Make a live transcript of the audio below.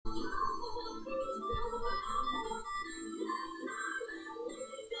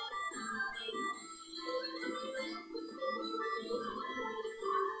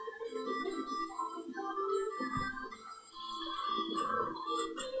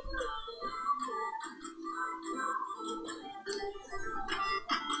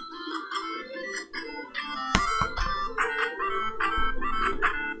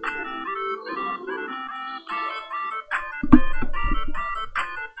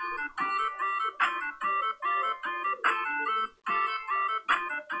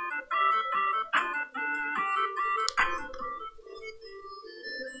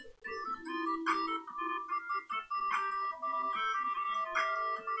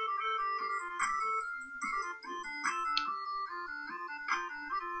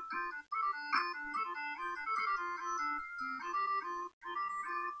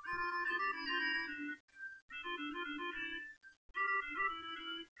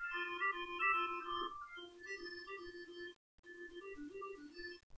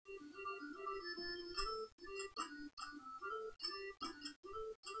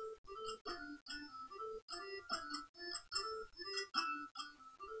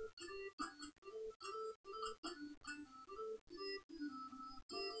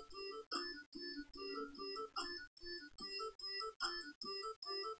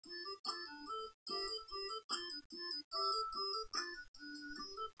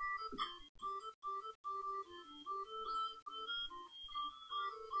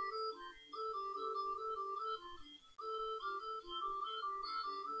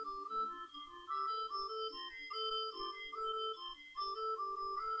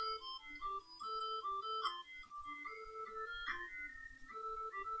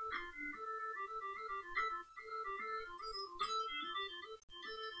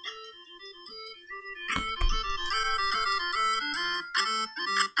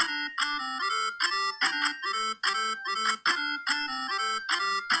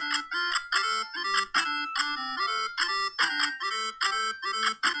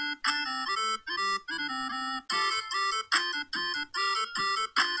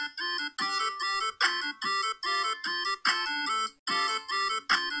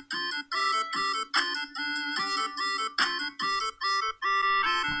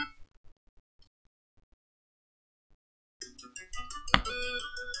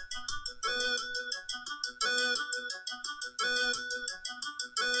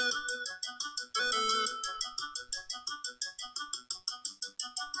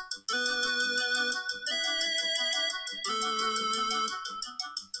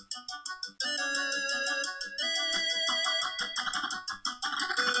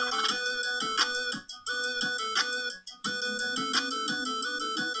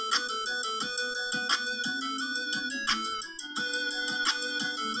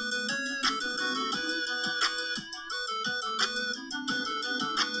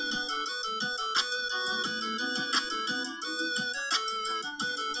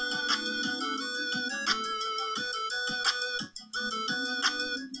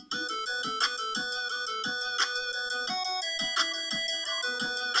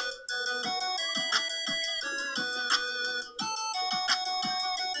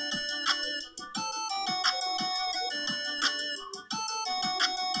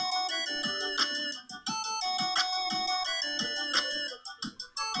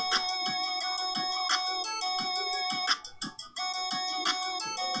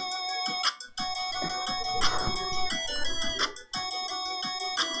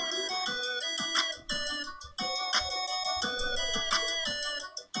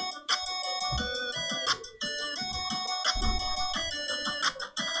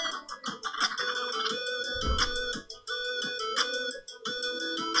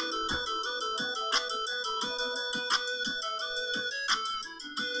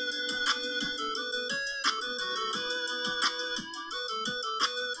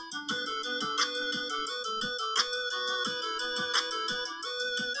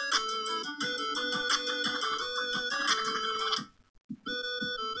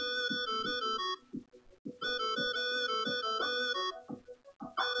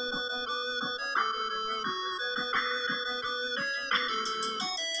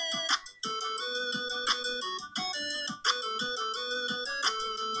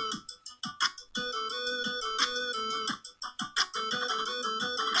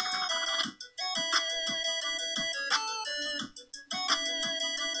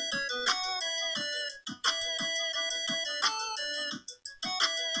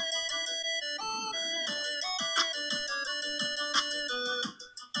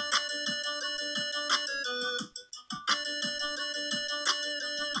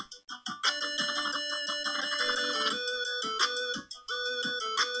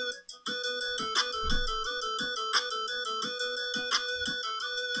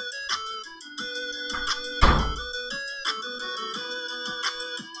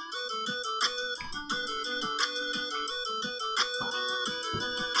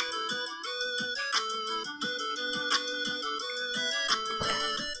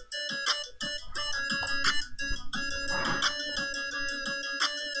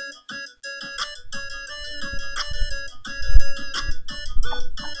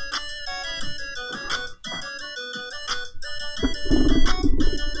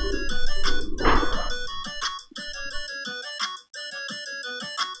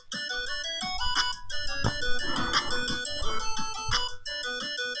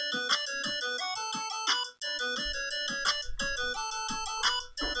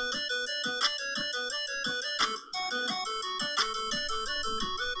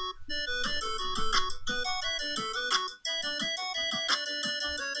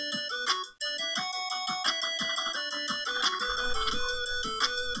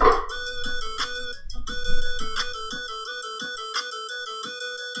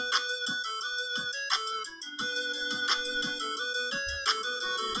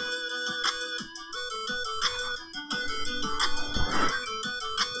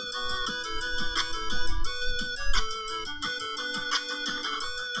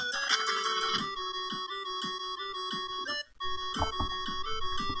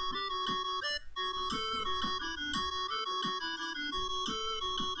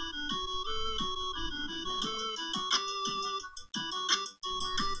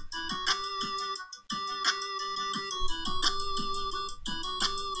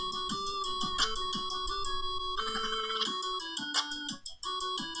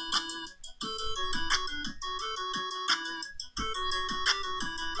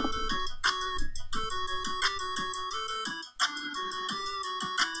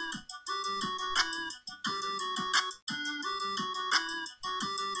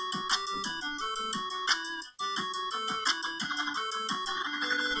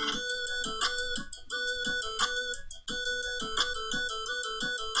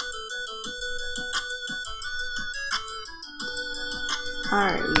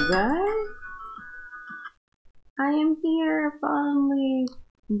Alright, you guys. I am here finally,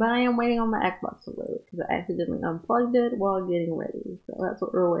 but I am waiting on my Xbox to load because I accidentally unplugged it while getting ready. So that's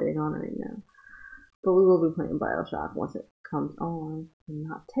what we're waiting on right now. But we will be playing Bioshock once it comes on and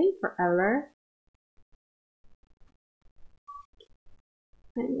not take forever.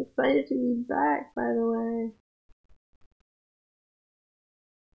 I'm excited to be back, by the way.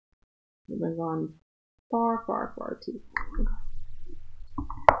 We've been gone far, far, far too long.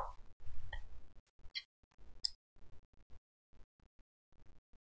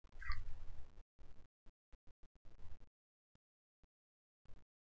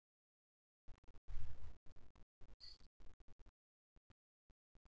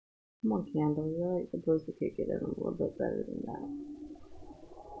 Come on, Candle, you're like supposed to kick it in a little bit better than that.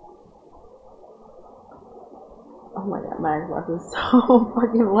 Oh my god, my Xbox is so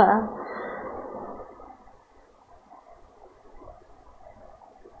fucking loud.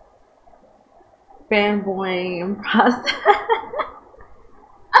 Fanboying in process.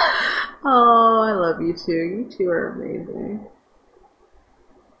 Oh, I love you too. You two are amazing.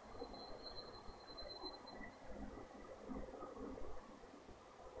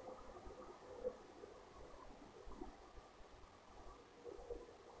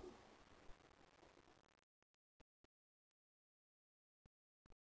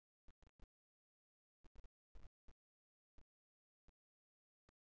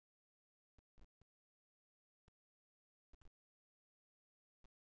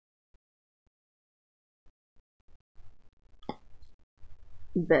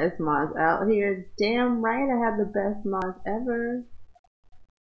 Best mods out here. Damn right I have the best mods ever.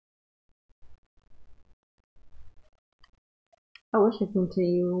 I wish I could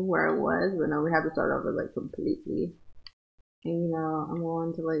continue where I was, but no, we have to start over like completely. And you know, I'm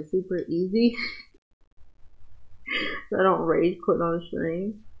going to like super easy so I don't rage quit on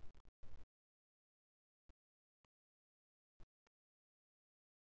stream.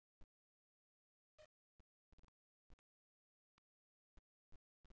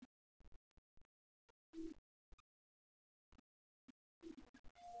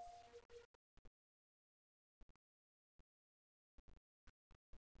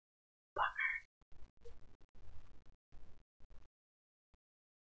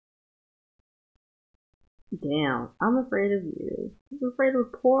 Damn, I'm afraid of you. I'm afraid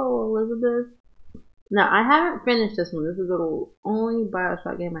of poor old Elizabeth. Now, I haven't finished this one. This is the only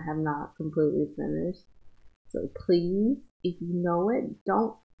Bioshock game I have not completely finished. So please, if you know it,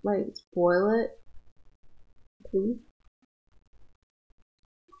 don't like spoil it. Please.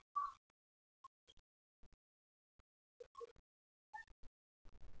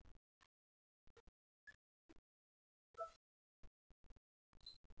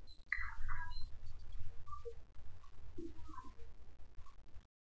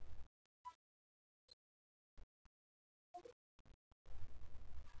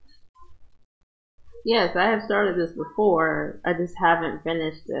 Yes, I have started this before. I just haven't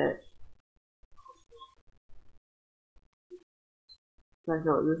finished it. So I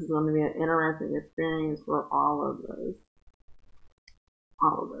feel like this is going to be an interesting experience for all of us.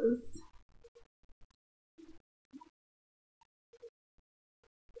 All of us.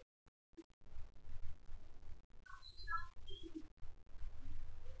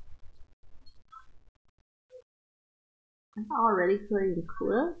 I'm already creating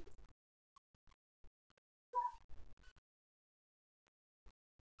clips.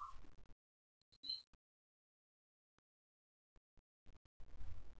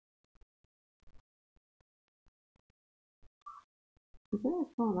 Is that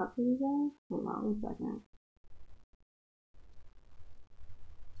showing up for you guys? Hold on 1 second.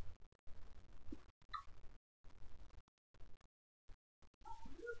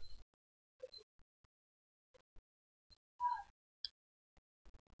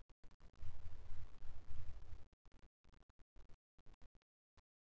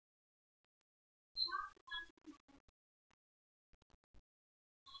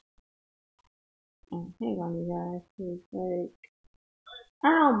 Oh, hang on, you guys. It's like, I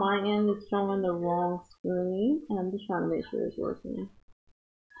don't know, my end is showing the wrong screen, and I'm just trying to make sure it's working.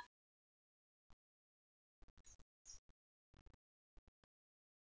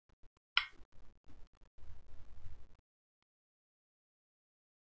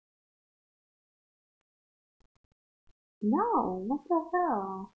 No, what the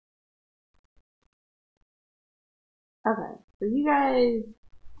hell? Okay, so you guys,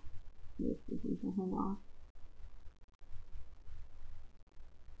 hang on.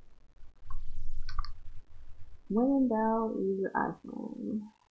 When in doubt, use your iPhone.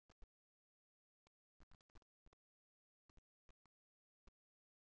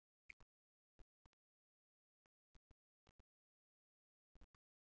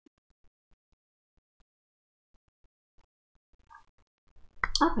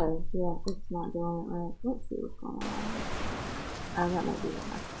 Okay, yeah, it's not doing it right. Let's see what's going on. Oh, that might be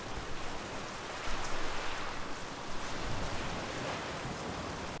why.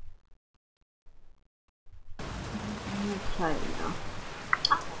 Let's try it now.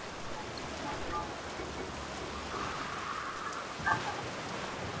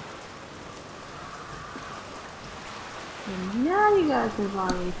 And now you guys can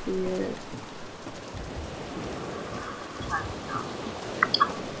finally see it.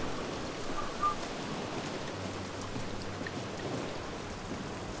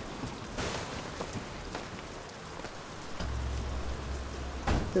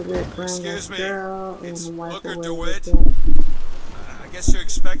 The red Excuse me, girl it's and wipe Booker away DeWitt. the I guess you're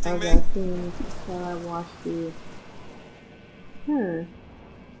expecting as me? I seen while I watched you.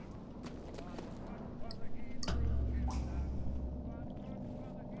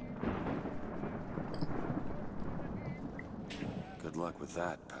 Good luck with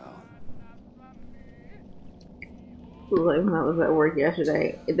that, pal. Like when I was at work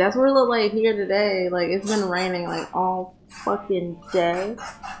yesterday. That's what it looked like here today. Like it's been raining like all fucking day.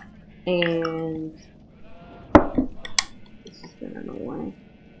 And it's just been annoying.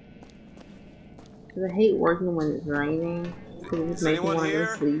 Cause I hate working when it's raining. Cause it just Is makes me anyone want to go to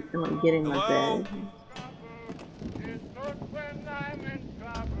here? sleep and like get in my Hello? bed.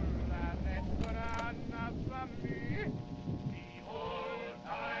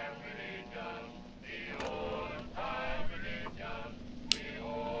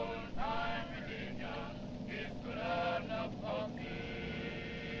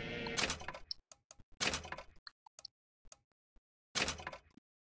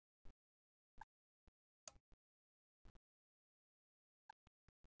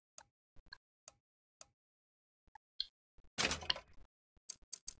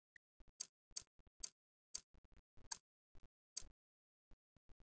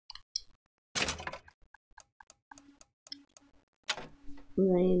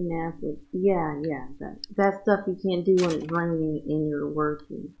 Rain massive. Yeah, that stuff you can't do when it's raining and you're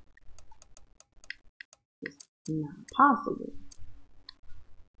working. It's not possible.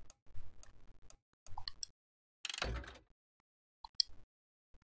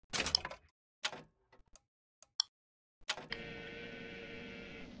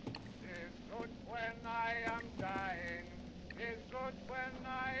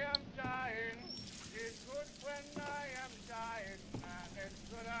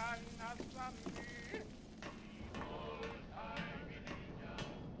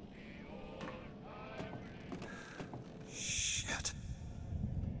 Shit.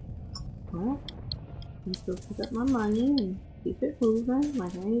 Well, I'm still pick up my money and keep it moving.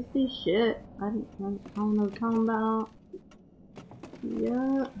 Like I ain't see shit. I don't know what I'm talking about.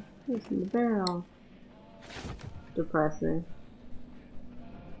 Yeah, it's in the barrel. Depressing.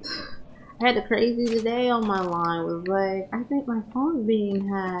 I had the crazy today on my line was like, I think my phone's being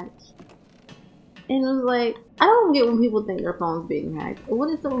hacked. And it was like, I don't get when people think their phone's being hacked. What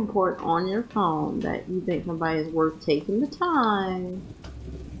is so important on your phone that you think somebody is worth taking the time?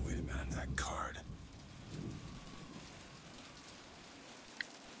 Wait a minute, that card.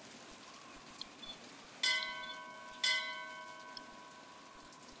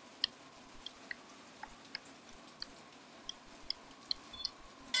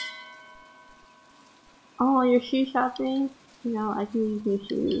 Oh, your shoe shopping? You know, I can use new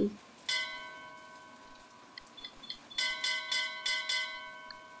shoes.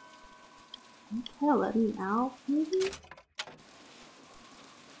 Okay, let me out, maybe?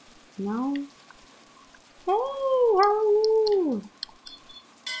 No? Hey, how are you?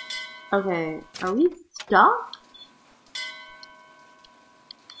 Okay, are we stuck?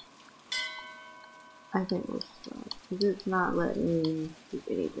 I think we're stuck. Because it's not letting me do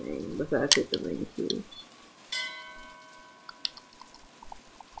anything besides hit the ring key.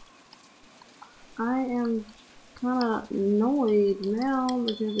 I am kinda annoyed now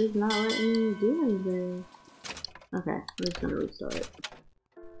because it's not letting me do anything. Okay, I'm just gonna restart.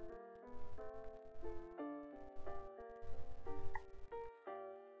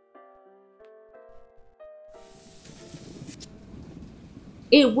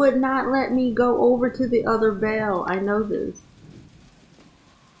 It would not let me go over to the other bell. I know this.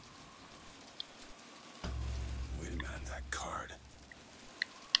 Wait a minute, that card.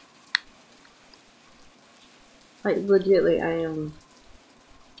 Like, legitly, I am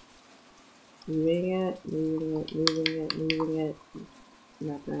moving it.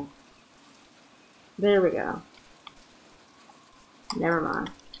 Nothing. There we go. Never mind.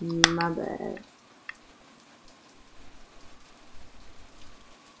 My bad.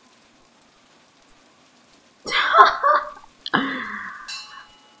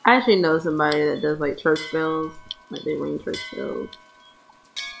 I actually know somebody that does like church bells. Like they ring church bells.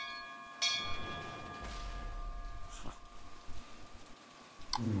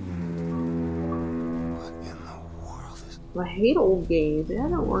 What in the world is... I hate old games. They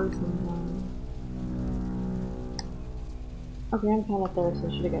don't work sometimes. Okay, I'm kind of thirsty.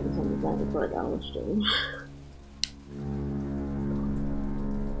 I should have gotten something done before I got on the stream.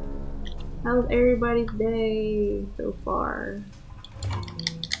 How's everybody's day so far?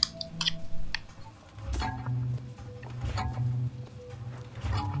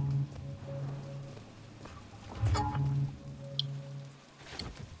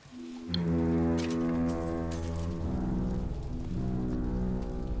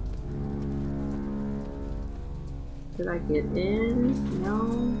 Did I get in?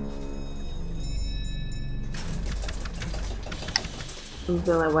 No. I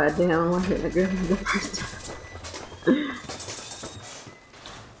feel like why damn why did I go the first time?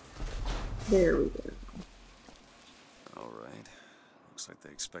 There we go. Alright. Looks like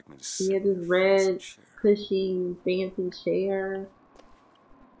they expect me to sit You get this in a red, fancy chair. cushy, fancy chair.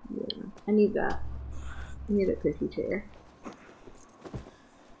 Yeah, I need that. I need a cushy chair.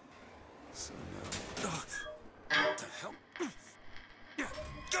 So now... Ugh. What the hell?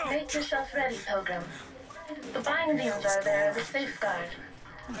 Go! Make yourself ready, Pilgrim. The bindings are there as a safeguard.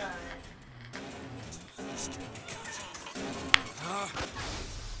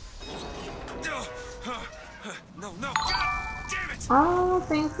 No, no! God damn it! Oh,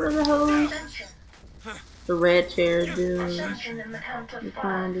 thanks for the host. Attention. The red chair dude. Attention in the count of I'm 5.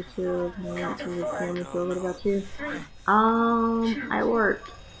 trying to chill. What about you? 3. I worked.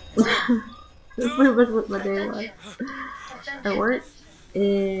 That's pretty much what my day was. I worked,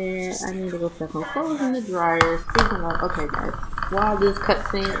 and I need to go put some clothes in the dryer. Speaking of, okay guys, while this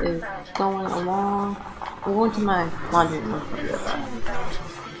cutscene is going along, I'm going to my laundry room.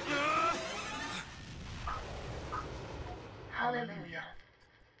 Hallelujah.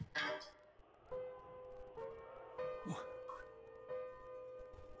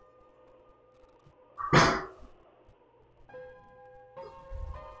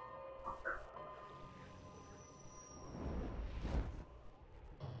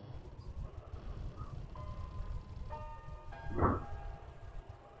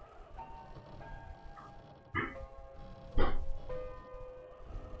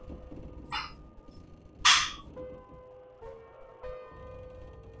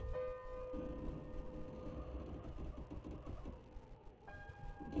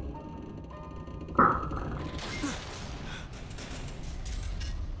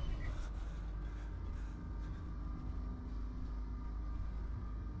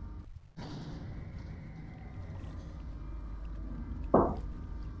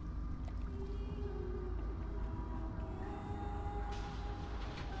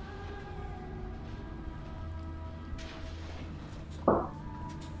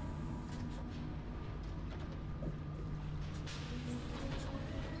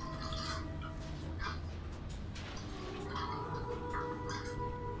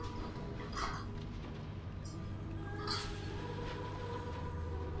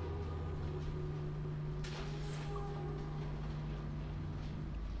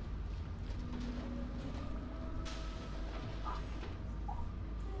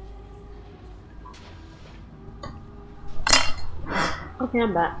 Okay,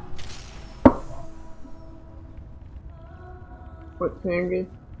 I'm back. What candy?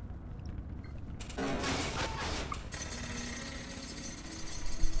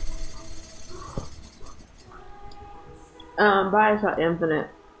 Bioshock Infinite.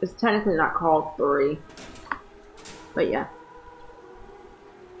 It's technically not called 3. But yeah.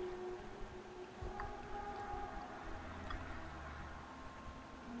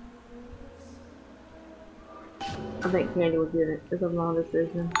 I think Candy would get it. It's a long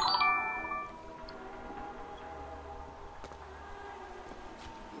decision.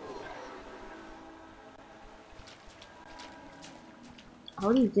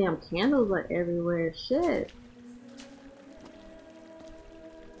 All these damn candles are everywhere. Shit.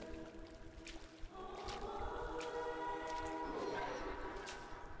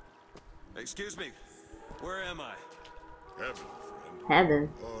 Excuse me. Where am I? Heaven, friend. Heaven.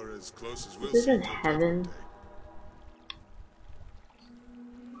 Or as close as we'll This see isn't to heaven.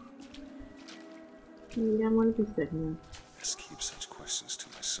 Yeah, I want to be sitting here. Just keep such questions to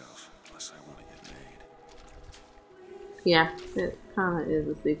myself, unless I want to get made. Yeah, it kind of is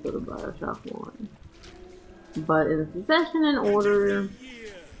a sequel to Bioshock 1. But in succession and order,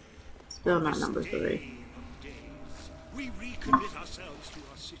 still not number 3. We recommit ourselves to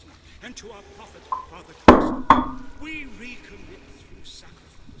our city and to our prophet, Father Christ. We recommit through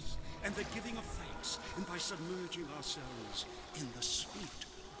sacrifice and the giving of thanks, and by submerging ourselves in the sweet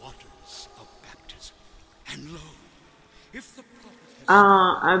waters of baptism. And lo, if the prophet has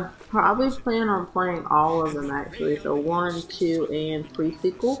I probably plan on playing all of them actually. So 1, 2, and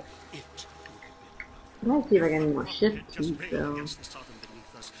pre-sequel. it I gotta see if I got any more shift just keys rail though. against the southern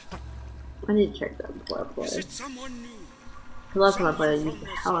beneath us, but I need to check that before I is play. it someone new? Cause last time I Someone played, I from used the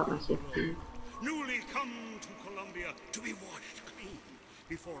the hell out of my southern shift keys. below, newly come to Columbia to be washed clean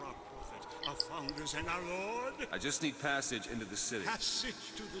before our prophet, our founders, and our Lord. I just need passage into the city.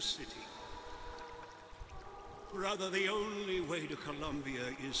 Passage to the city. Brother, the only way to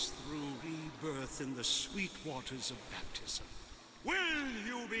Columbia is through rebirth in the sweet waters of baptism. Will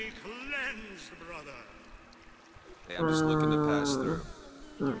you be cleansed, brother? Hey, I'm just looking to pass through.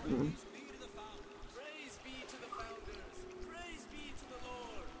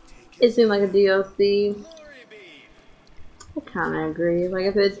 It seemed like a DLC. I kind of agree. Like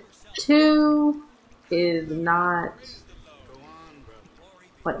I said, 2 is not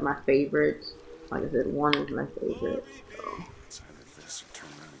like my favorite. Like I said, 1 is my favorite. So. It's either this or turn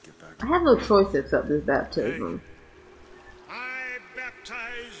around and get back. I have no choice except this baptism. I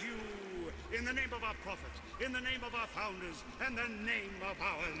baptize you in the name of our prophet, in the name of our founders, and the name of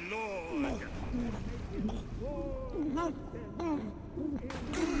our Lord.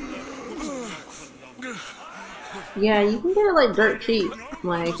 Yeah, you can get it like dirt cheap.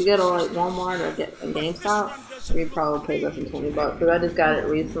 Like if you go to like Walmart or get a GameStop, you'd probably pay less than $20. Because I just got it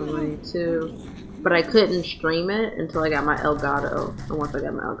recently too. But I couldn't stream it until I got my Elgato. And once I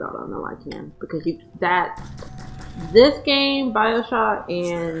got my Elgato, no, I can. Because this game, Bioshock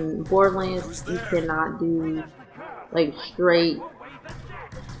and Borderlands, you cannot do like straight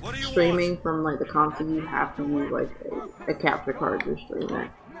streaming from like the console. You have to use like a capture card to stream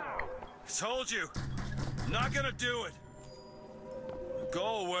it. I told you, I'm not gonna do it.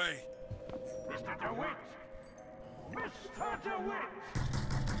 Go away. Mr. DeWitt! Mr. DeWitt!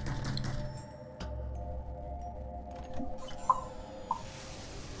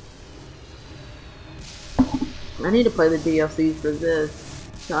 I need to play the DLCs for this.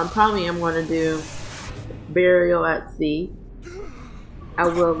 So I'm going to do Burial at Sea. I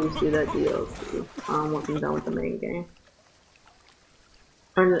will at least do that DLC once I'm done with the main game.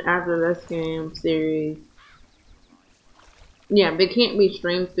 And then after this game series, yeah, they can't be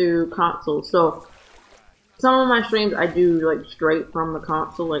streamed through console. So some of my streams I do like straight from the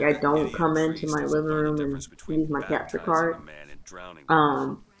console. Like I don't come into my living room and use my capture card.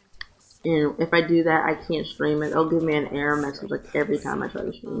 And if I do that, I can't stream it. It'll give me an error message like every time I try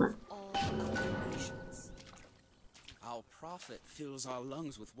to stream it. Our prophet fills our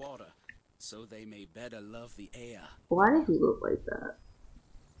lungs with water, so they may better love the air. Why does he look like that?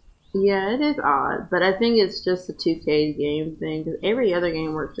 Yeah, it is odd, but I think it's just a 2K game thing, because every other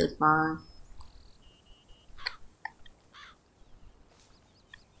game works just fine.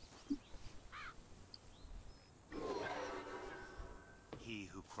 He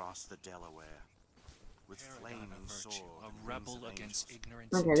who crossed the Delaware with flaming sword, a rebel against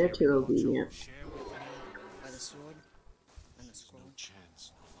ignorance. Okay, they're too obedient. By the sword and the scroll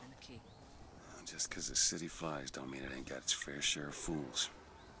chance. and the key. Just because the city flies don't mean it ain't got its fair share of fools.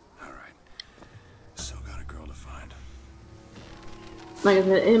 Alright. Still got a girl to find. Like I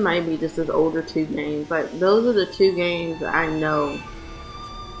said, it might be just those older 2 games. Like, those are the 2 games that I know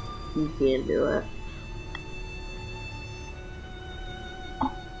you can't do it.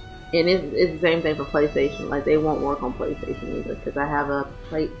 And it's the same thing for PlayStation. Like, they won't work on PlayStation either, because I have a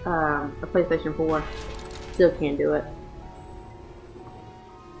PlayStation 4. Still can't do it.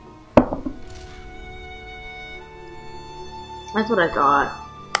 That's what I thought.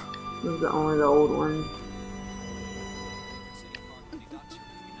 This is only the old ones.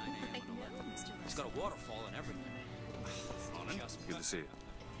 It's got a waterfall and everything. Good to see you.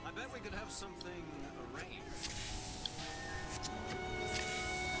 I bet we could have something arranged.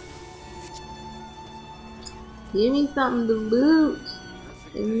 Give me something to loot.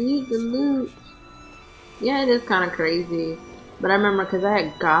 I need to loot. Yeah, it is kind of crazy. But I remember because I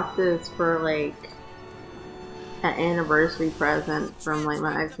had got this for like an anniversary present from like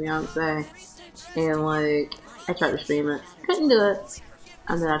my ex-fiance. And like, I tried to stream it. Couldn't do it.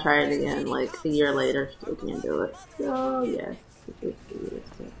 And then I tried it again like a year later. Still can't do it. So yes, it's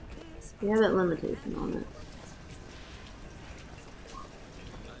realistic. They have that limitation on it.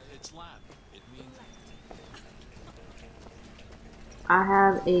 It's lab. It means I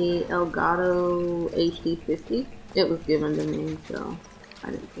have a Elgato HD50. It was given to me, so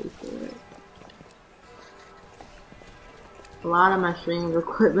I didn't pay for it. A lot of my streaming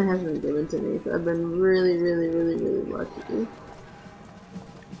equipment has been given to me, so I've been really lucky.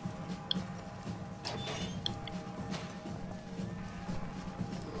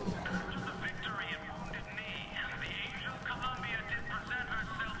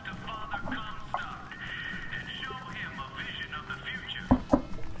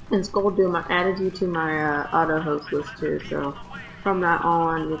 And Skull Doom, I added you to my auto host list too, so from that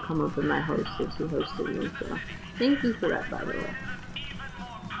on, you'll come up with my host since you hosted me. So thank you for that, by the way.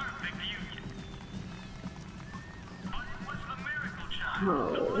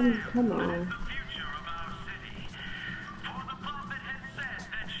 Oh, come on.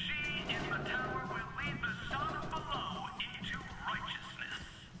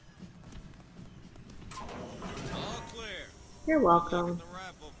 You're welcome.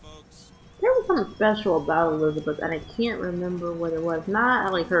 There was something special about Elizabeth, and I can't remember what it was.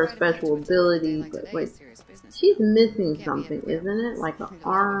 Not like her special ability, but like she's missing something, isn't it? Like an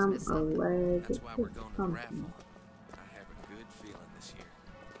arm, a leg, That's why we're going to the raffle. something. I have a good feeling this year.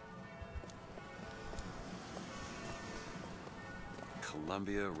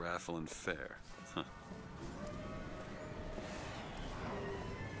 Columbia Raffle and Fair. Huh.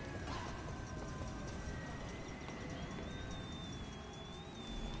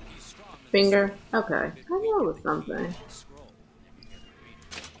 Finger? Okay. I know it was something.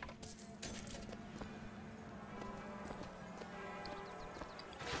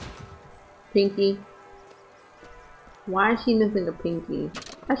 Pinky? Why is she missing a pinky?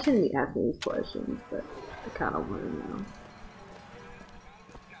 I shouldn't be asking these questions, but I kind of want to know.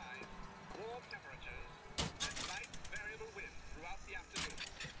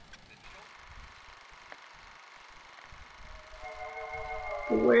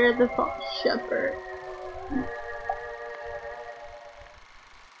 Where the fuck, Shepherd?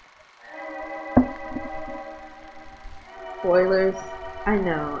 Spoilers. I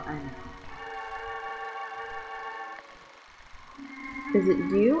know. Is it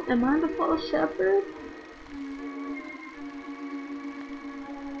you? Am I the false shepherd?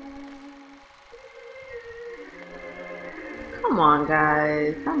 Come on,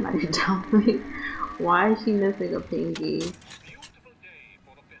 guys. Somebody tell me. Why is she missing a pinky?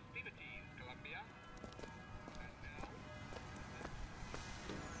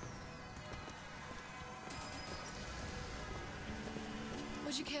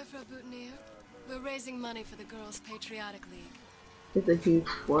 Would you care for a boutonniere? We're raising money for the Girls' Patriotic League. It's a huge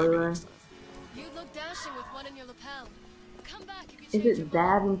spoiler. You look dashing with one in your lapel. Come back if you Is change your it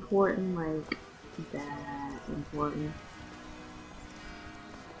that important? Like, that important?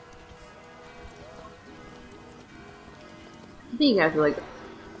 I think you guys are like,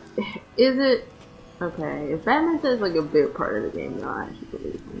 is it? Okay, if Batman says like a big part of the game, you'll actually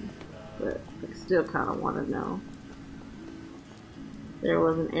believe me. But I still kind of want to know. There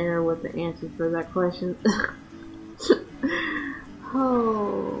was an error with the answer for that question.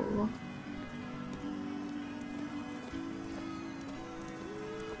 Oh.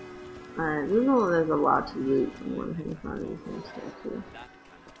 Alright, this one there's a lot to loot from one thing find these stuff too.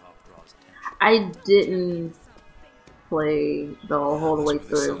 I didn't play the whole way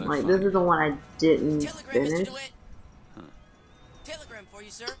through. Like, this is the one I didn't finish. Telegram for you,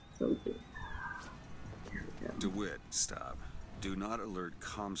 sir. So, DeWitt, stop. Do not alert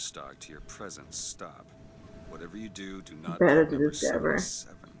Comstock to your presence. Stop. Whatever you do, do not better put to number discover.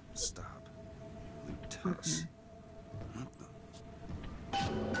 77. Stop. Lieutenants. Okay.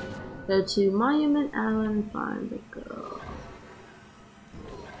 Go to Monument Island and find the girl.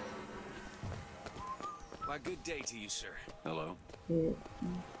 Why, good day to you, sir. Hello? Yeah.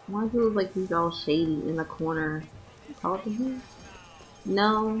 Why does it look like he's all shady in the corner? Talk to him?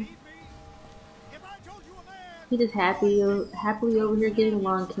 No. He just happily over here getting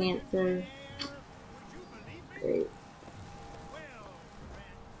lung cancer. Great.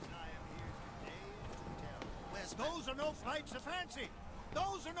 Those are no flights of fancy.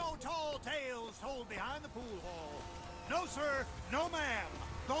 Those are no tall tales told behind the pool hall. No, sir. No, ma'am.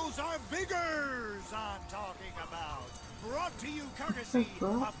 Those are biggers I'm talking about. Brought to you courtesy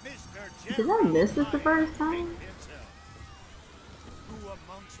of Mr. Did I miss this the first time? Who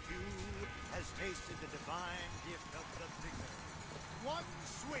amongst you has tasted the divine gift of the bigger? One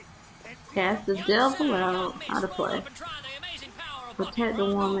sweet and Cast the devil out. How to play. Protect the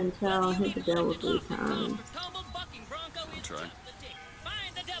woman, child, hit the devil 3 times. I'll try.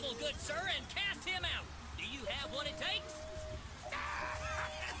 Find the devil, good sir, and cast him out. Do you have what it takes?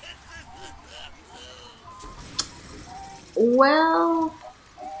 Well,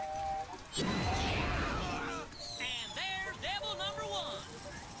 And there's devil number 1.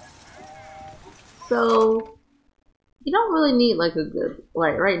 so you don't really need like a good,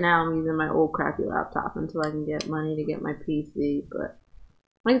 like right now I'm using my old crappy laptop until I can get money to get my PC, but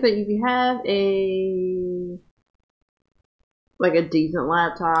like I said, if you have a decent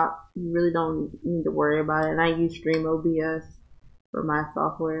laptop, you really don't need to worry about it. And I use Stream OBS for my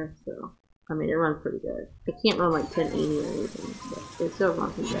software, so I mean, it runs pretty good. It can't run like 1080 or anything, but it still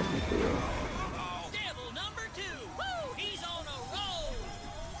runs pretty good. Devil number 2. Woo! He's on a roll.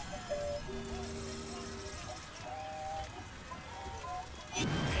 And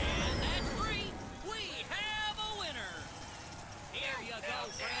that's 3. We have a winner. Here you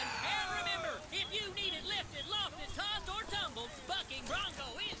go, friend. And remember, if you need it lifted, lofted, tossed, or tumbled, bucking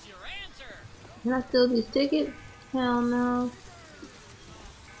bronco is your answer. Can I steal these tickets? Hell no.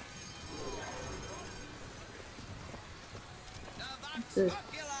 This.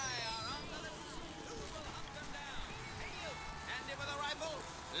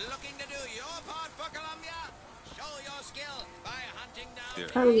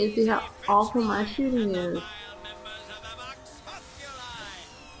 Oh, we can see how awful my shooting is.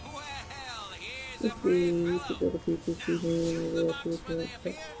 Let's see.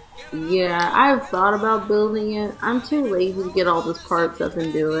 Yeah, I've thought about building it. I'm too lazy to get all this parts up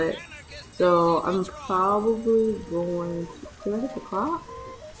and do it. So I'm probably going to... Did I hit the clock?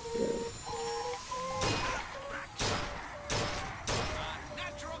 Yeah.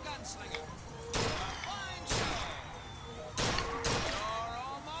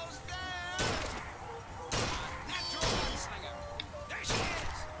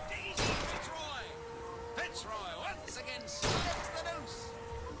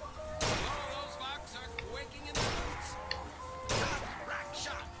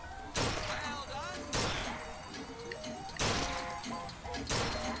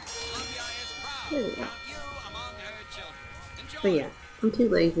 But yeah, I'm too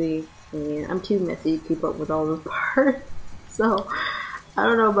lazy and I'm too messy to keep up with all those parts. So I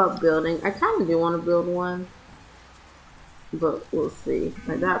don't know about building. I kind of do want to build one, but we'll see.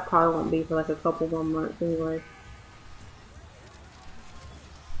 Like that probably won't be for like a couple more months anyway.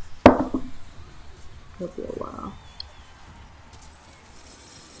 It'll be a while.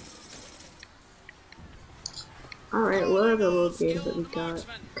 Alright, what are the little games that we got?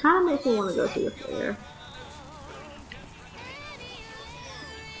 Kind of makes me want to go to the fair.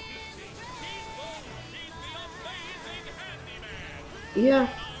 Yeah,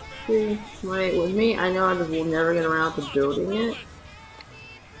 see, like with me, I know I just will never get around to building it.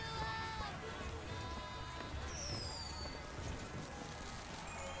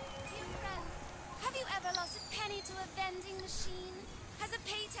 Have you ever lost a penny to a vending machine? Has a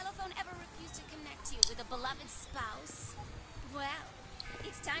pay telephone ever refused to connect you with a beloved spouse? Well,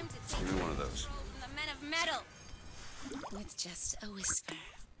 it's time to take one of those from the men of metal. With just a whisper,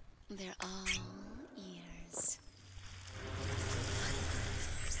 they're all ears.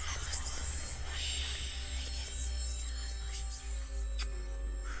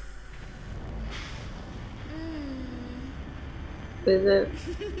 Is it?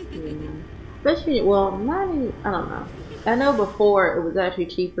 Yeah. Especially, well, not even, I don't know. I know before it was actually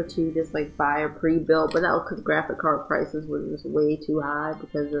cheaper to just like buy a pre-built, but that was because graphic card prices were just way too high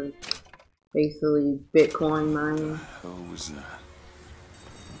because of basically Bitcoin mining. What was that?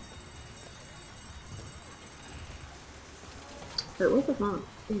 But what's the phone?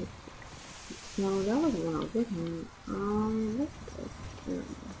 No, that wasn't what I was looking at. What's this?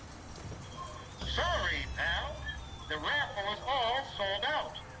 Sorry, pal. The raffle is all sold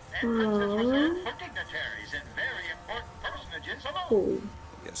out. Entrance is reserved for dignitaries and very important personages alone.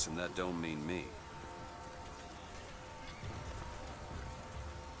 Guessing that don't mean me.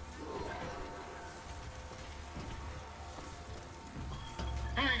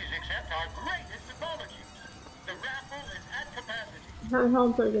 Please accept our greatest apologies. The raffle is at capacity. How the hell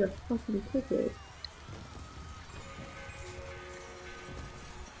did I get a fucking ticket?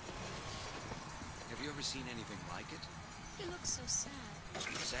 Have you ever seen anything like it? He looks so sad.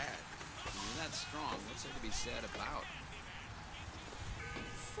 Sad? You're not strong. What's there to be sad about?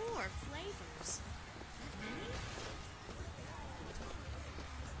 4 flavors.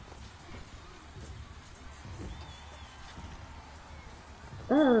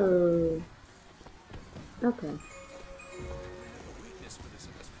 Oh. Okay.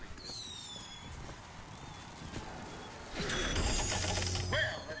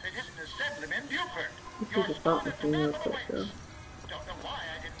 Well, if it isn't Assemblyman Buford. Let's do the thought machine real quick though. Don't know why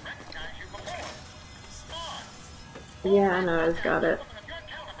I didn't recognize you before. Yeah, I know, I just got it.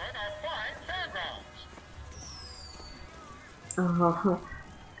 Oh.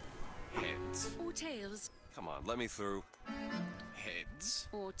 Heads. Or tails. Come on, let me through. Heads.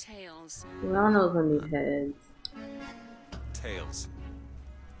 Or tails. We all know it's gonna be heads. Tails.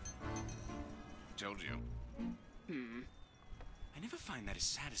 Told you. I never find that as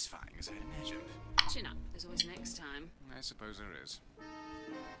satisfying as I'd imagined. Chin up. There's always next time. I suppose there is.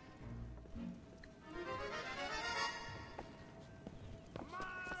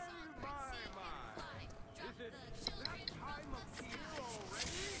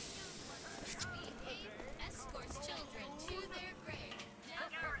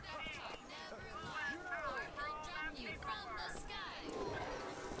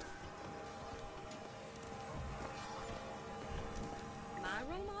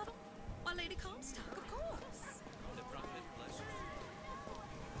 Why, Lady Comstock, of course. The prophet bless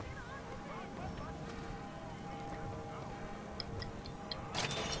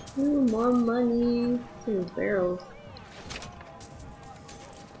you. Ooh, more money. Some barrels.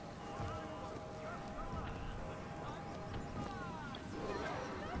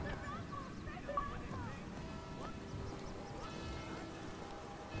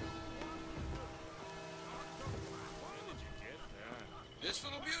 This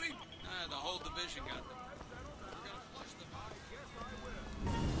little beauty? The whole division got them. We're gonna flush the body.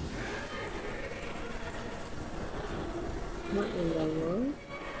 What in the world?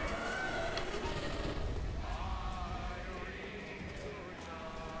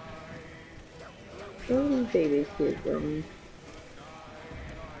 Where are these baby kids going?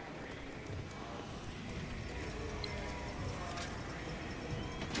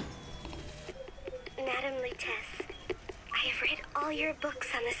 Madam Lutece, I have read all your books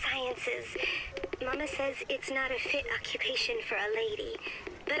on the sciences. Mama says it's not a fit occupation for a lady,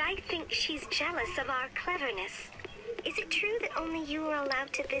 but I think she's jealous of our cleverness. Is it true that only you are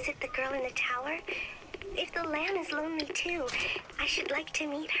allowed to visit the girl in the tower? If the lamb is lonely too, I should like to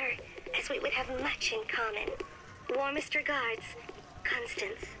meet her, as we would have much in common. Warmest regards,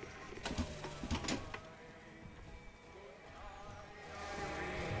 Constance.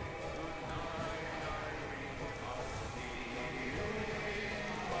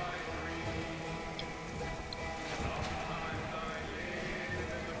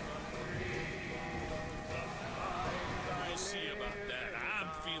 We'll see about that. I'm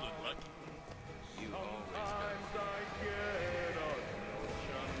feeling lucky. You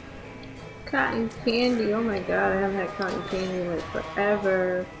Cotton candy. Oh my god, I haven't had cotton candy in like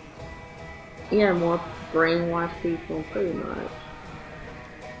forever. Yeah, more brainwashed people, pretty much.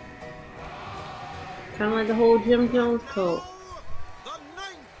 Kind of like the whole Jim Jones cult. The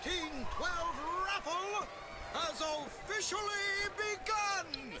 1912 raffle has officially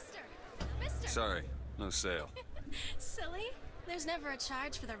begun! Mister! Sorry, no sale. Silly. There's never a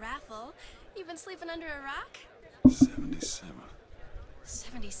charge for the raffle. You've been sleeping under a rock? 77.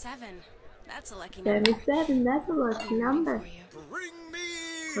 77. That's a lucky number. 77, that's a lucky number. Bring me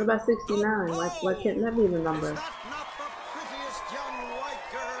What about 69? Why can't that be the number? Is that not the prettiest young white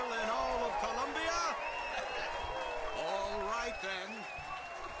girl in all of Columbia? All right then.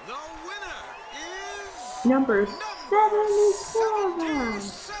 The winner is Number 77.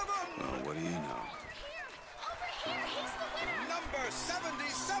 Well, what do you know? number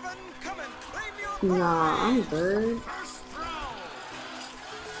 77. Come and claim your Nah, I'm good. first round.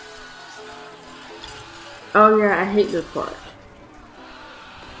 Oh yeah, I hate this part.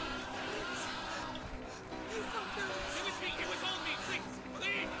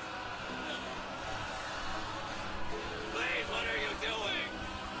 What are you doing?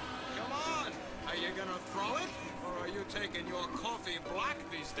 Come on. Are you gonna throw it? Or are you taking your coffee black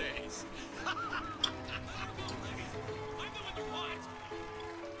these days?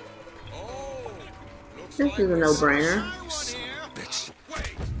 Oh, looks This like is a we no-brainer. see one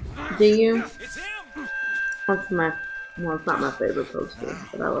here. Do you? It's him. That's my, well, it's not my favorite poster,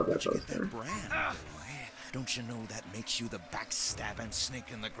 but I love that Where'd you get poster. that brand? Don't you know that makes you the backstabbing snake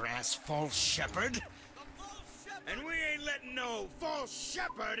in the grass false shepherd? And we ain't letting no false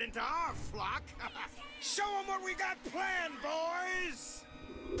shepherd into our flock. Show them what we got planned, boys.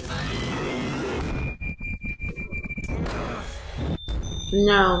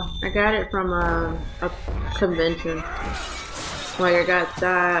 No, I got it from a convention. Like I got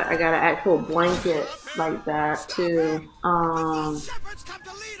that, I got an actual blanket like that too. What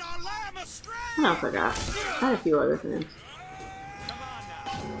else I got? I had a few other things.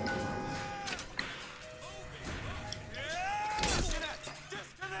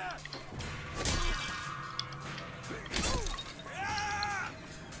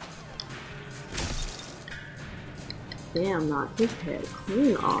 Damn, knocked his head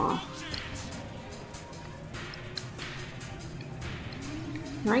clean off.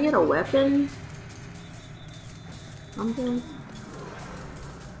 Can I get a weapon? Something?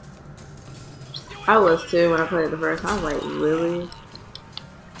 I was too when I played it the first time. I was like, really?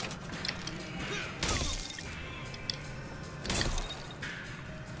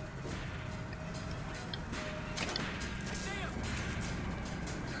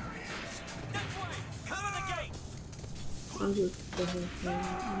 I'm just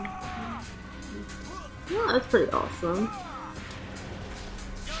yeah, that's pretty awesome.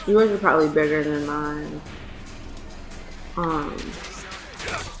 Yours are probably bigger than mine.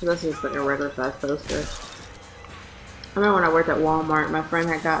 So that's just like a regular size poster. I remember when I worked at Walmart, my friend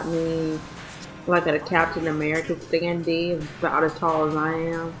had got me like a Captain America standee about as tall as I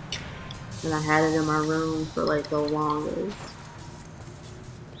am. And I had it in my room for like the longest.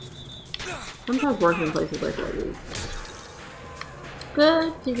 Sometimes working in places like that.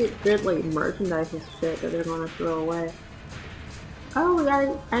 Good to get good like merchandise and shit that they're gonna throw away. Oh, we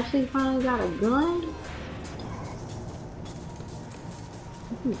actually finally got a gun?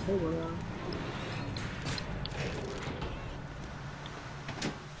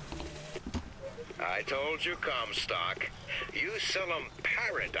 I told you, Comstock. You sell them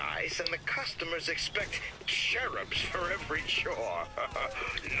paradise, and the customers expect cherubs for every chore.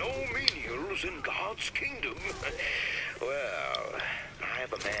 No menials in God's kingdom. Well, I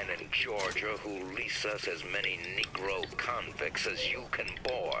have a man in Georgia who'll lease us as many Negro convicts as you can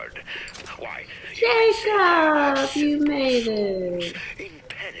board. Why, Jacob, you made it. In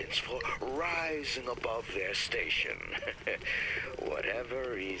penance for rising above their station.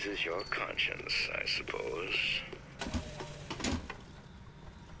 Whatever eases your conscience, I suppose.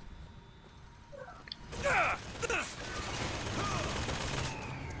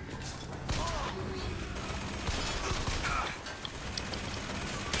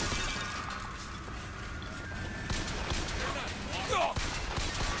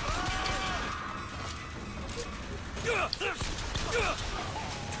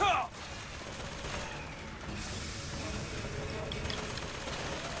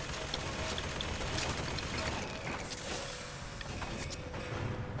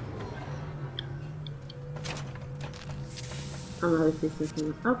 I'm ready for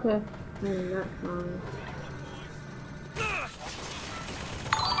something. Okay, that's fine.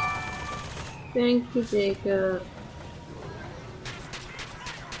 Thank you, Jacob.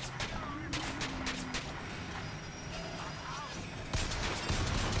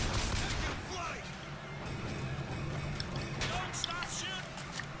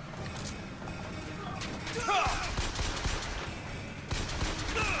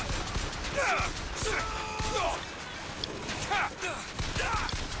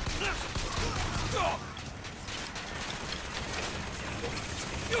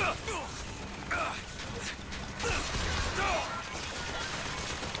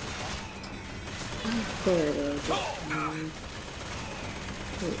 There it is.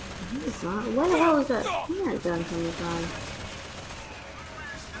 Wait, it's not. Where the hell is that peanut gun coming from?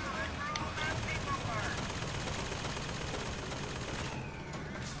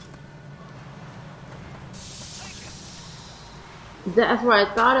 That's where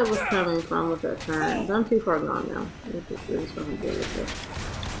I thought it was coming from with that turn. But I'm too far gone now. It's just really something to do with it.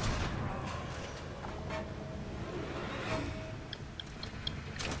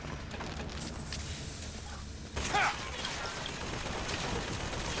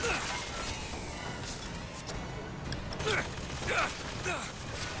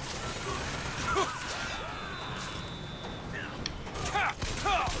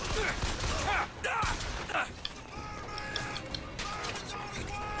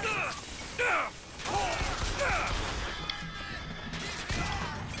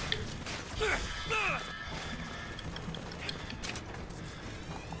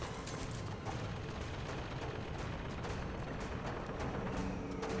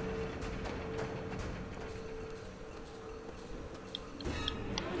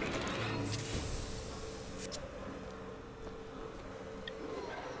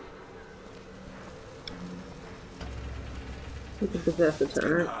 You can possess the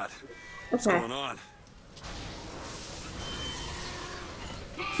turret. What's going on?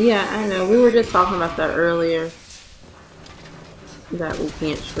 Yeah, I know. We were just talking about that earlier. That we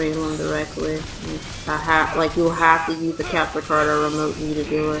can't stream them directly. Like you'll have to use the capture card or remote view to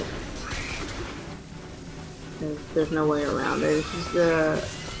do it. There's no way around it. This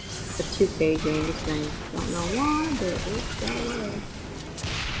is a 2K game. This thing. Don't know why, but it's that way.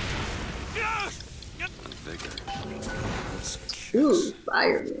 Ooh,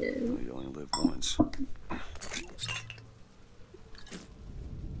 fireman. You only live once.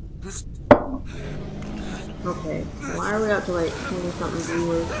 Okay, why are we up to like 20 something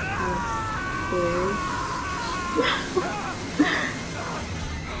viewers?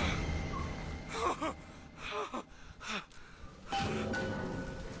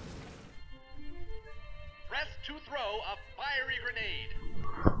 Press to throw a fiery grenade.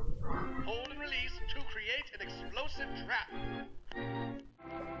 Hold and release to create an explosive trap.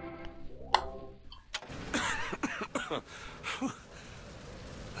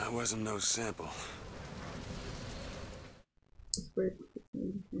 That wasn't no sample.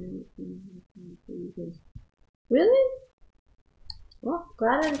 Really? Well,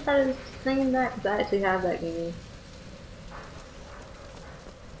 glad I decided to sing that because I actually have that game.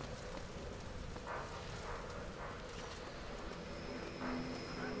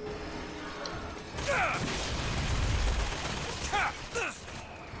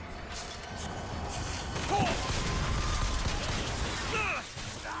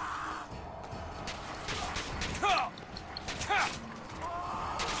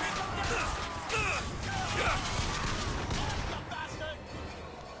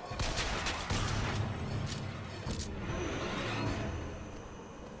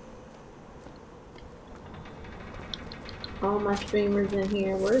 all my streamers in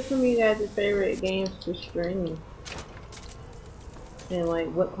here. What are some of you guys' favorite games to stream? And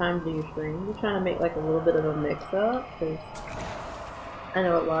like, what time do you stream? We're trying to make like a little bit of a mix up, because I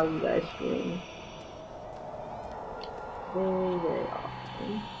know a lot of you guys stream very, very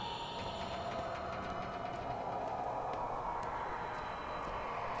often.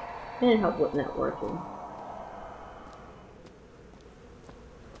 And help with networking.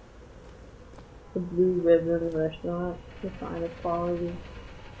 The Blue Ribbon restaurant, the finest quality.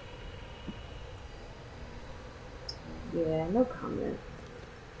 Yeah, no comment.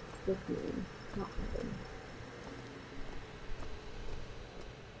 It's just me. Not happening.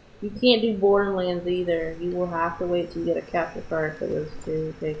 You can't do Borderlands either. You will have to wait till you get a capture card for those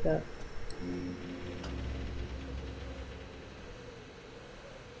two, Jacob.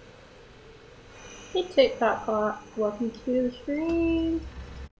 Hey TikTok Clock, welcome to the stream.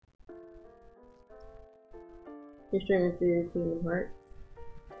 You're streaming through Kingdom Hearts.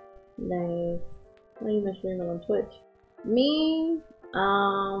 Nice. When you been streaming on Twitch? Me,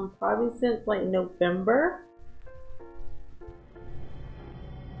 probably since like November.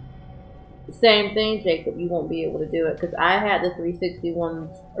 Same thing, Jacob. You won't be able to do it because I had the 360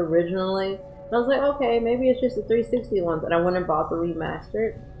 ones originally. And I was like, okay, maybe it's just the 360 ones, and I went and bought the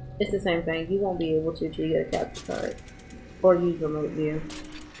remastered. It's the same thing. You won't be able to till you get a capture card or use remote view.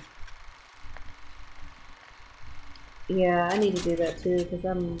 Yeah, I need to do that too because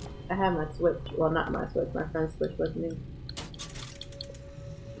I have my Switch. Well, not my Switch. My friend's Switch with me.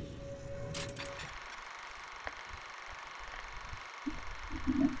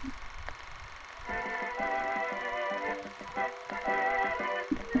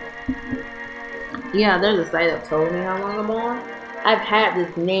 Yeah, there's a site that told me how long I'm on. I've had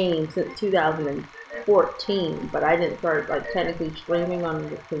this name since 2014, but I didn't start like technically streaming on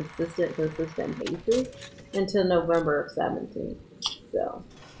a consistent basis until November of 17. So,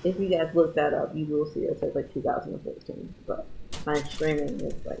 if you guys look that up, you will see it says like 2014, but my streaming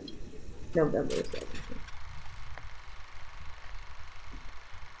is like November of 17.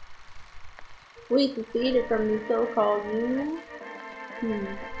 We seceded from the so-called union.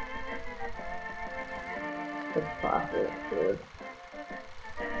 The profit is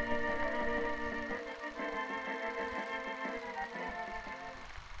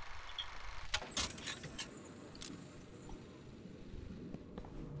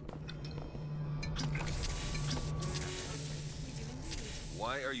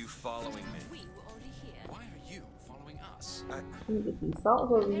Why are you following me? Why are you following us? I need to be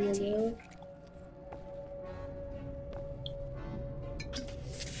salt over here, though.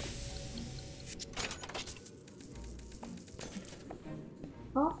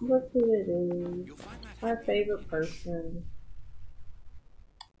 Oh, look who it is. Our favorite person.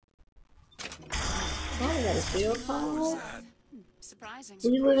 Oh, I got a shield pile. Surprising.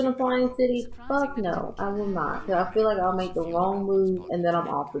 Will you live in a flying city? Fuck no, I will not. Cause I feel like I'll make the wrong move and then I'm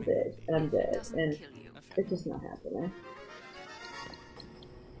off the bed and I'm dead. And it's just not happening.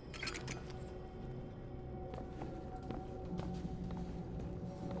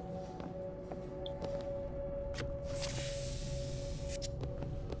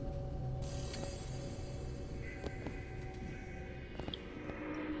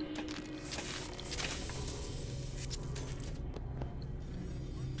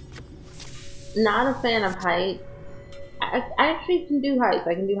 Not a fan of heights. I actually can do heights.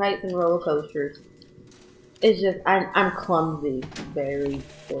 I can do heights and roller coasters. It's just I'm clumsy, very,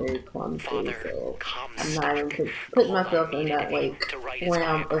 very clumsy. So I'm not even putting myself in that like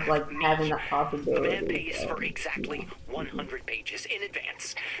realm of like having that possibility. Pays for exactly 100 pages in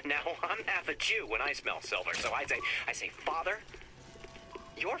advance. Now I'm half a Jew when I smell silver, so I say, Father,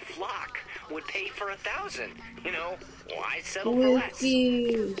 your flock would pay for 1,000. You know, why settle for less?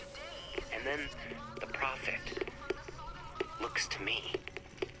 And then the prophet looks to me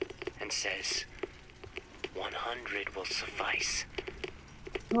and says, 100 will suffice.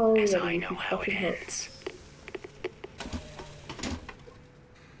 Oh, as I know how it ends.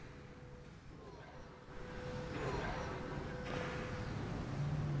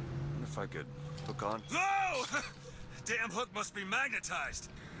 What if I could hook on? Whoa! Damn hook must be magnetized.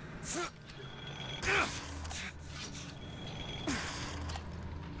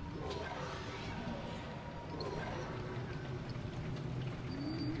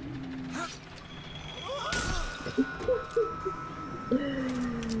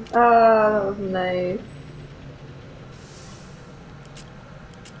 Oh, that was nice.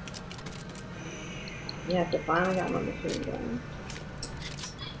 Yeah, so finally got my machine gun.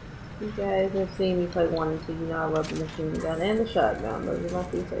 You guys have seen me play 1 and 2, you know I love the machine gun and the shotgun. Those are my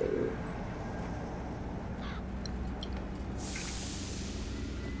two favorites.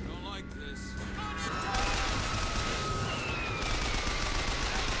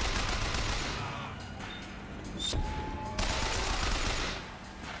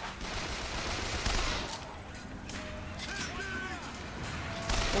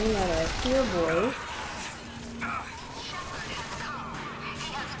 we got a here boy.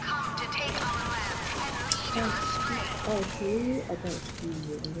 Oh, see? I don't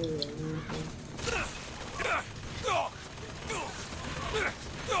see it really.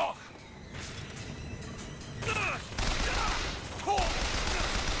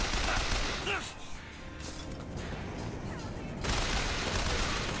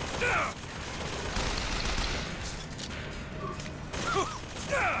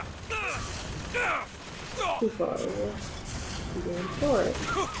 Too far over. Too damn short.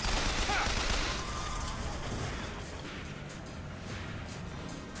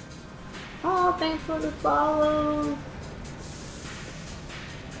 Oh, thanks for the follow.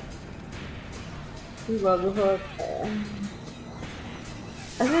 You love the hook.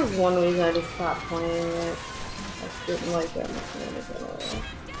 I think one reason I just stopped playing it. I just didn't like that mechanic at all.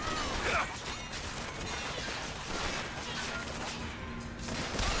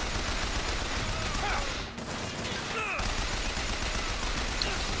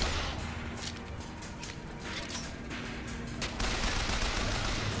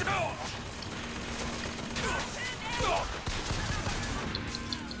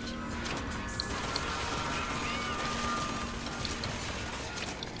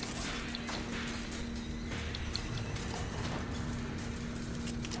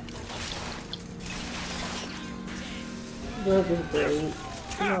 This is great.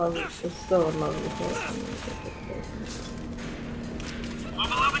 No, it's still a lovely person.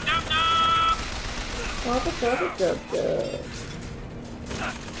 I want that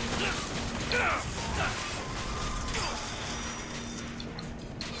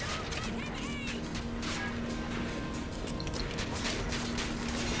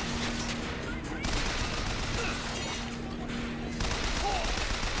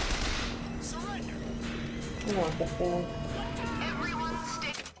guy.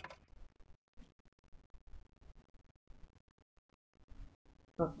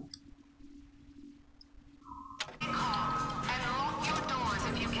 Okay.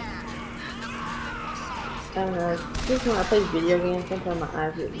 I don't know, just when I play video games, sometimes my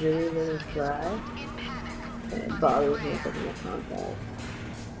eyes get really, really dry. And it bothers me because of my contacts.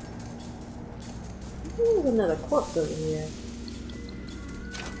 There's another corpse over here.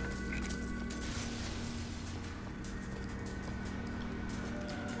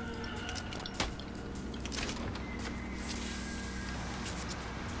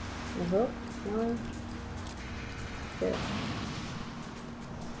 Hook? No. There.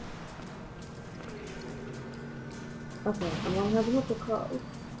 Okay, I'm gonna have a look at cars.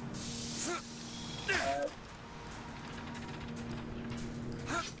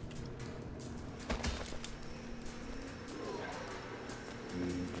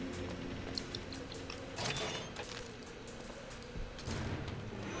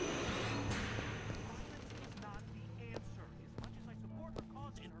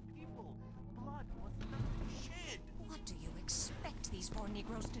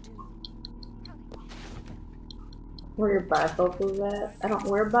 Where your bifocals at? I don't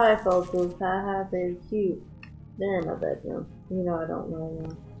wear bifocals. Haha, very cute. They're in my bedroom. You know I don't wear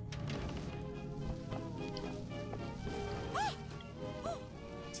them.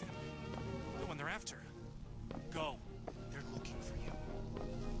 The one they're after. Go. They're looking for you.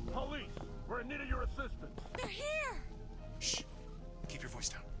 Police! We're in need of your assistance. They're here! Shh. Keep your voice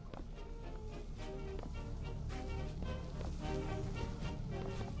down.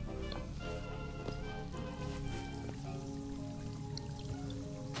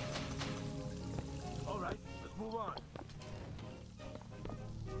 Move on.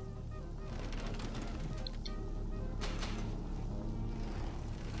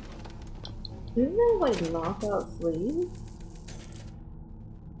 Isn't there like knockout sleeves?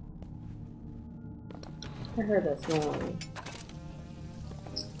 I heard that snoring.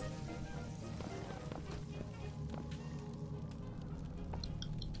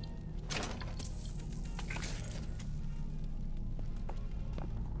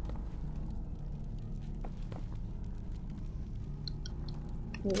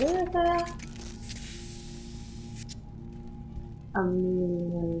 Where is that?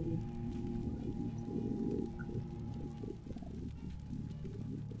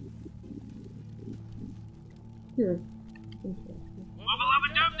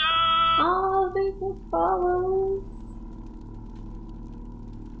 Oh, they can follow.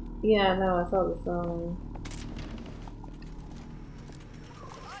 Yeah, no, I saw the song.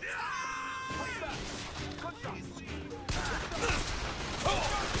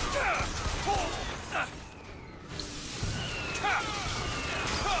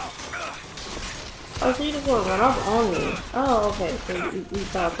 Oh, so you just want to run up on me. Oh, okay. So you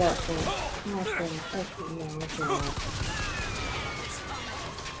thought that one. Okay. No, that's not.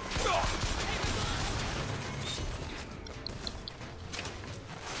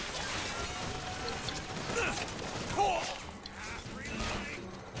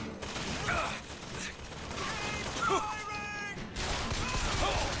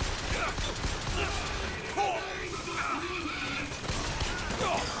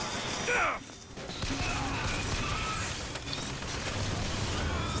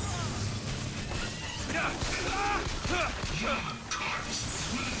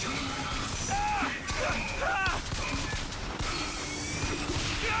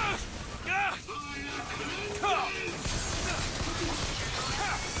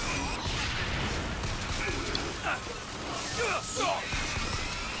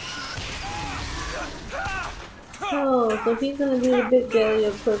 Oh, so he's gonna do the big daily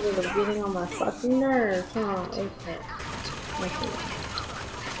equivalent of getting on my fucking nerves, huh? Okay.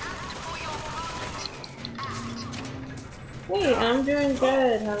 Hey, I'm doing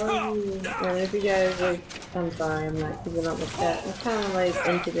good. How are you? And if you guys like, I'm sorry, I'm not keeping up with that. I'm kind of like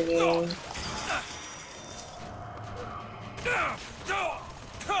into the game.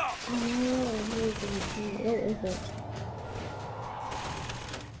 Oh, where is it?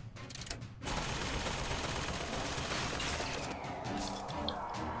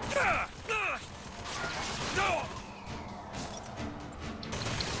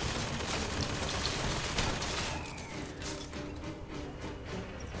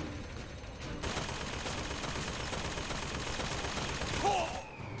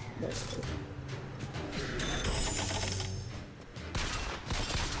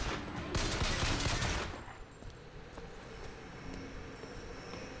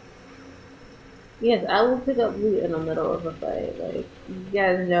 Yes, I will pick up loot in the middle of a fight. Like, you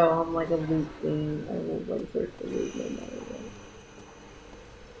guys know I'm like a loot fiend. I will like search for loot no matter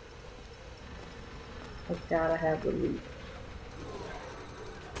what. I gotta have the loot.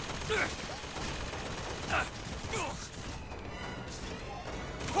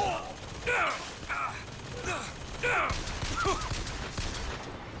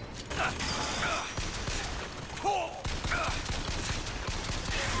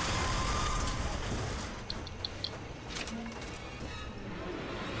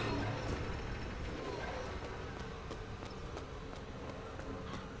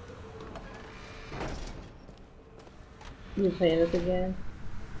 You playing this again?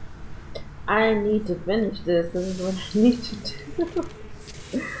 I need to finish this. This is what I need to do.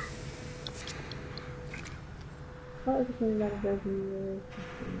 What is the thing about a dozen years?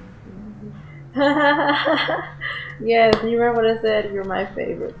 Yes, you remember what I said? You're my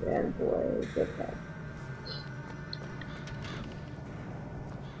favorite fanboy. It's okay.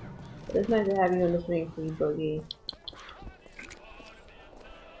 But it's nice to have you on the stream, Free Boogie.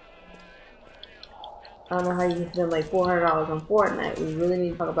 I don't know how you can spend like $400 on Fortnite. We really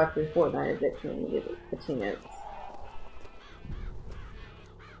need to talk about your Fortnite addiction when you get a chance.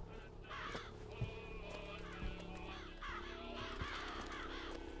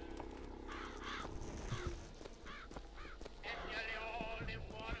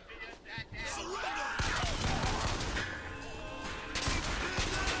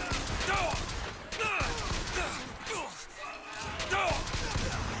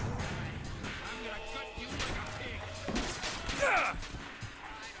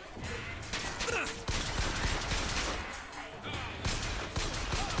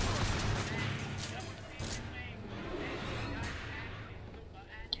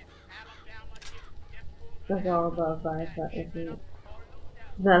 That's all about Bioshock Infinite.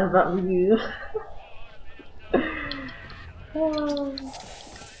 It's not about you. Oh.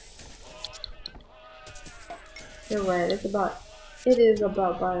 You're right, it is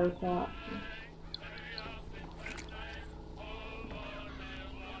about Bioshock.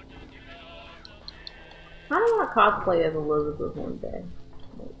 I don't want to cosplay as Elizabeth one day.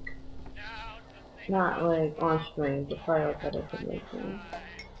 Like, not like on stream, but probably outside of convention.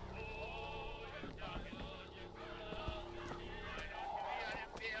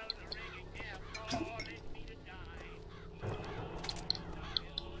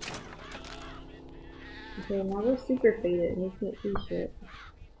 Okay, now we're super faded and we can't see shit.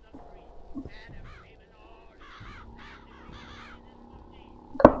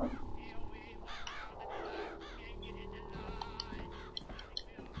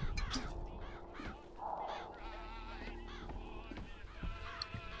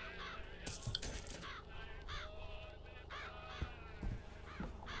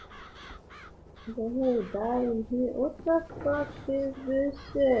 The hell died in here? What the fuck is this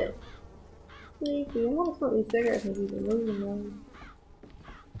shit? Sneaky. I want to smoke these cigarettes and keep moving them.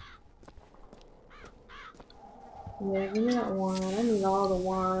 Yeah, give me that wine. I need all the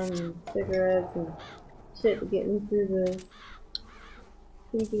wine and cigarettes and shit to get me through this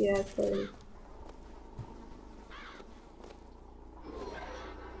sneaky ass place.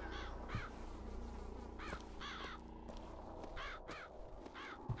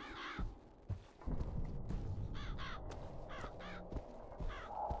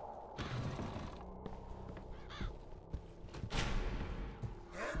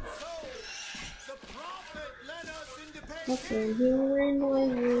 Okay, hearing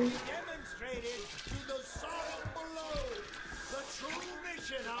noises. Demonstrated to the sorrow below the true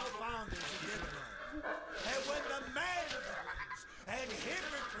mission our founders have given us. And when the madmen and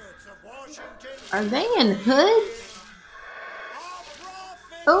hypocrites of Washington Are they in hoods?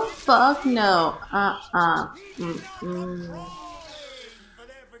 Oh fuck no.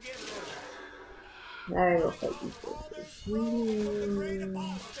 There you go, fight these bitches.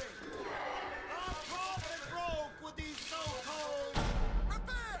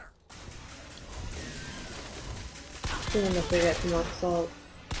 I'm gonna figure out some more salt.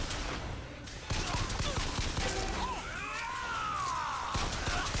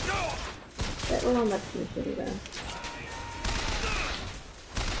 That little much machine gun.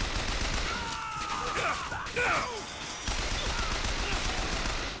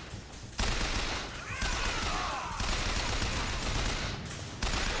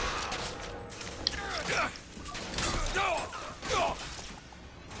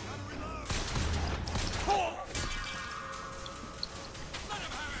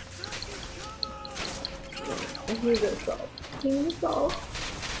 Here's the salt. Here's the salt.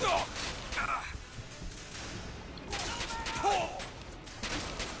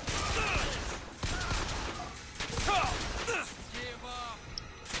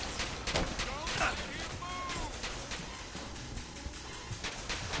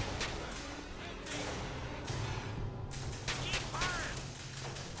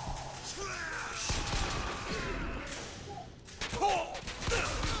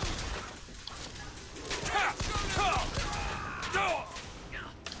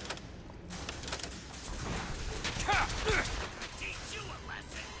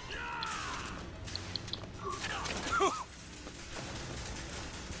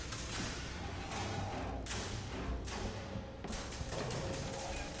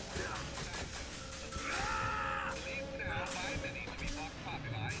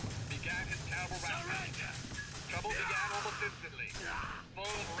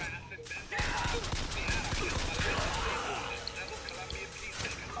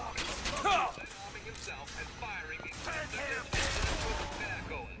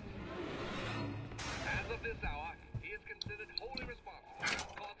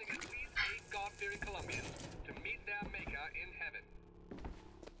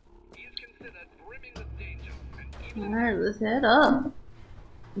 Alright, let's head up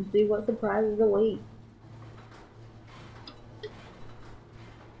and see what surprises await.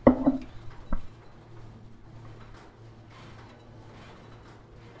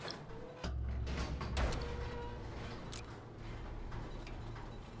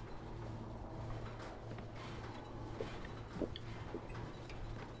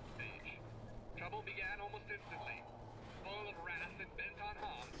 Trouble began almost instantly. Full of wrath and bent on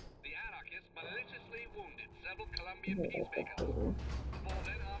harm, the anarchist maliciously wounded several Colombian peacemakers. Before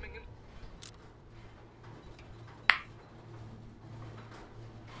then arming him.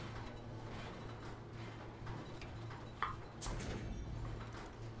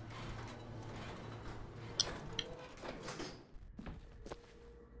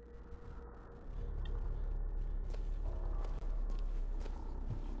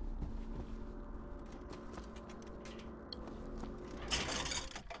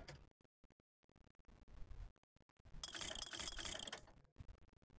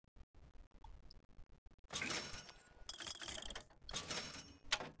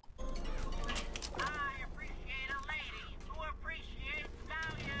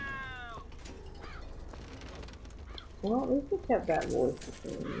 Well, at least we kept that voice the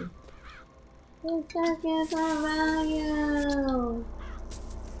same. The seconds of value!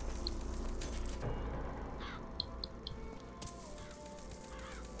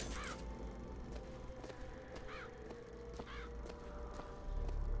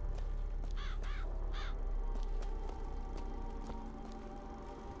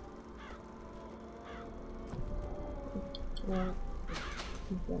 Yeah.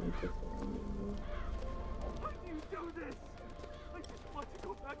 Why do you do this? I just want to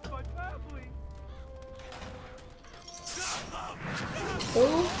go back to my family.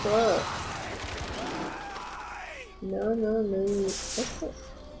 Oh fuck. No, no, no. What's it?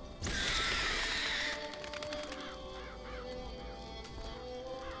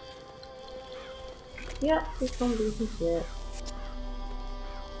 Yeah, it's gonna be some shit.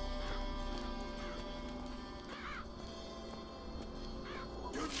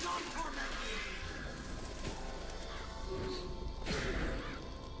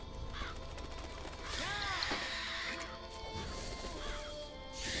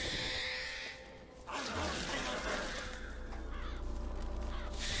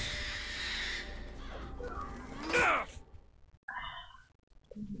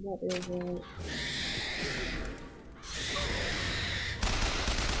 That isn't.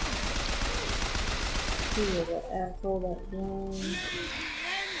 He was an asshole that game.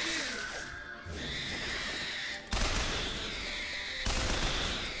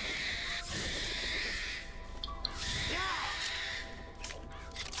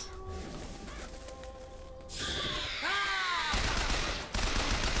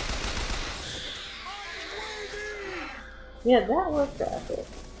 Yeah, that was graphic.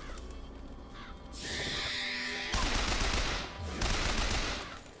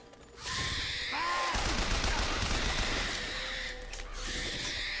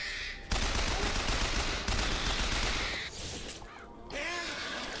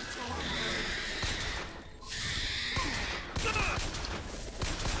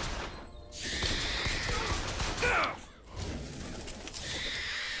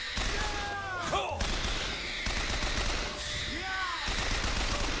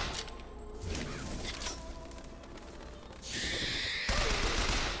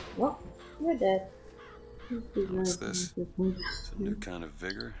 Well, you're dead. What's this? It's a new kind of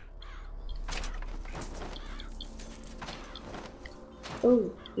vigor.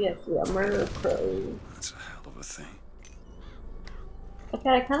 Oh, yes, we got murder crows. That's a hell of a thing. Okay,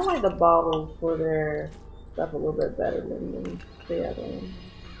 I kind of like the bottles for their stuff a little bit better than the other one.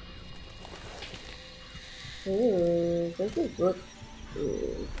 Ooh, this just looks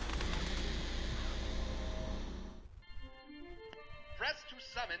good. Press to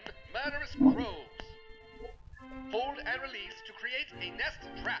summon murderous crows. Hold and release to create a nest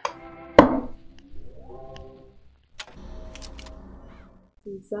trap.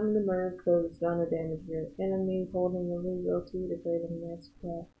 You summon the murder crows down to damage your enemy, holding the lead LT to create a nest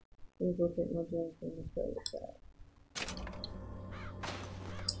trap. These will take much damage from the crow trap.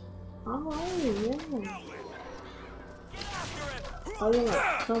 Alright, yeah. Oh, you're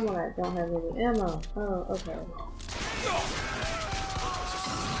like someone that don't have any ammo. Oh, okay.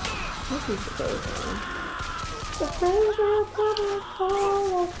 This is crazy. The crows are coming for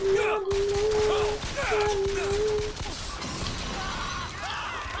us.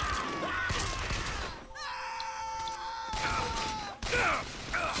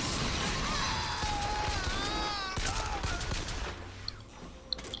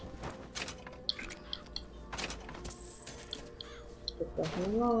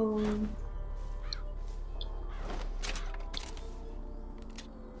 Nothing wrong.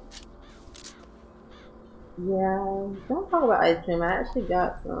 Yeah, don't talk about ice cream. I actually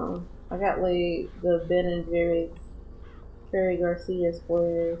got some. I got like the Ben and Jerry's Cherry Garcia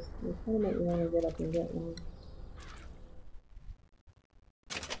squares. It's kind of make me want to get up and get one.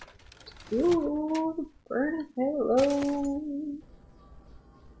 Ooh, the burning halo.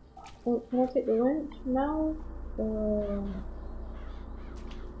 Oh, can I take the wrench? No.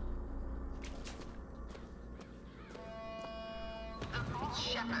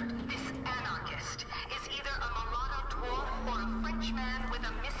 Shepherd, this anarchist, is either a mulatto dwarf or a Frenchman with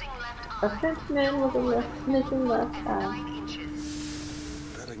a missing left eye. A Frenchman with a missing left eye.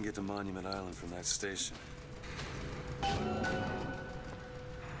 Bet I can get to Monument Island from that station.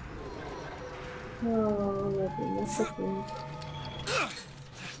 Oh, that's a thing.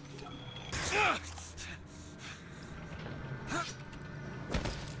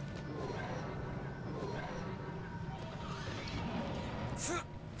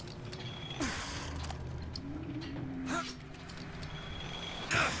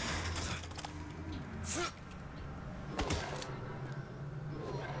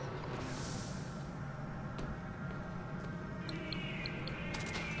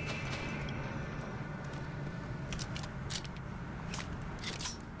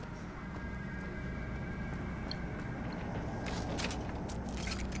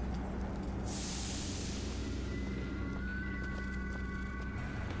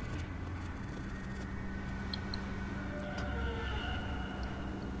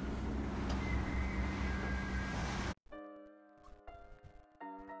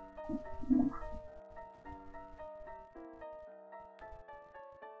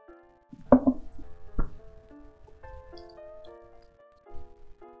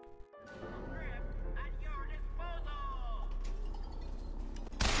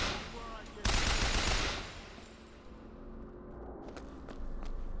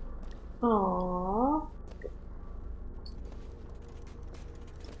 Aww.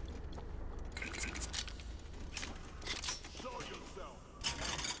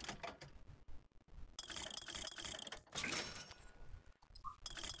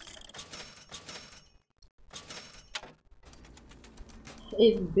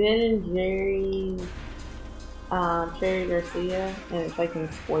 It's Ben and Jerry's Cherry Garcia, and it's like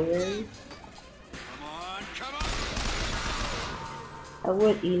in squares. I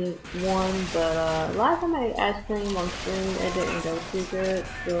would eat one, but last time I ate ice cream on stream, it didn't go too good,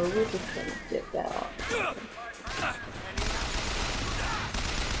 so we're just gonna skip that off.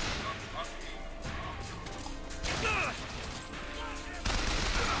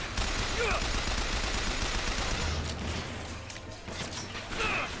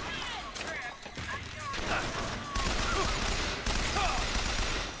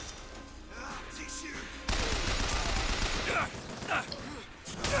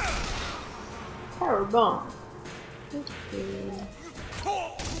 Power bomb.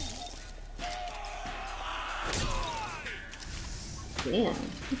 Damn,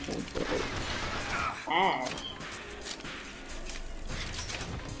 this one's good. Ash.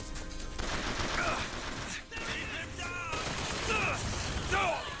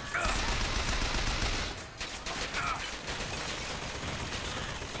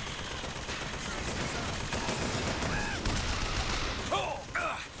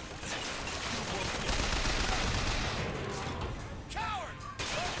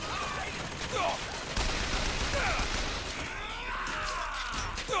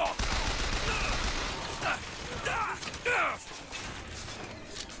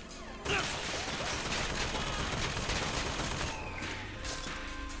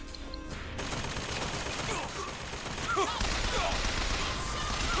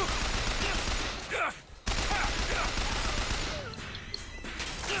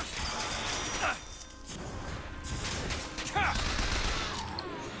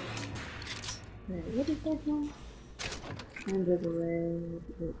 What is that one?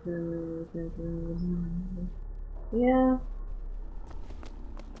 Yeah.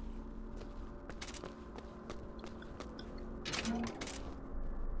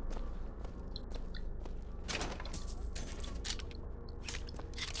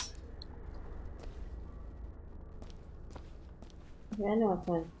 Okay, I know I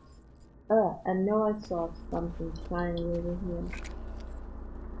saw. I know I saw something shiny over here.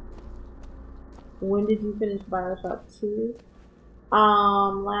 When did you finish Bioshock 2?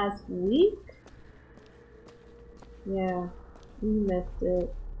 Last week? Yeah, you missed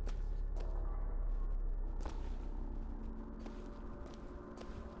it.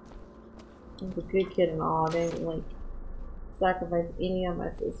 I was a good kid and all. I didn't, like, sacrifice any of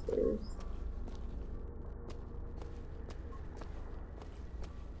my sisters.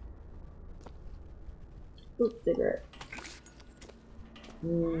 Oops, cigarette.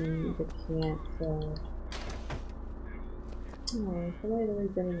 The cancer. Oh, somebody's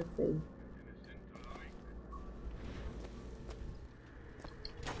always been in the sea.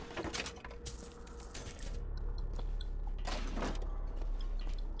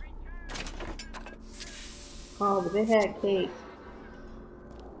 Oh, but they had cake.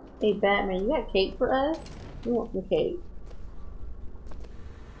 Hey, Batman, you got cake for us? We want some cake.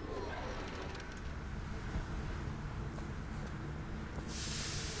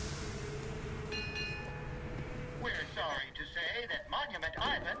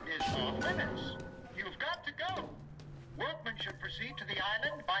 Proceed to the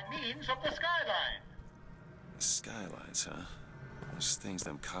island by means of the skyline. The skylines, huh? Those things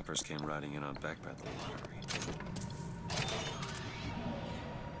them coppers came riding in on back by the lottery.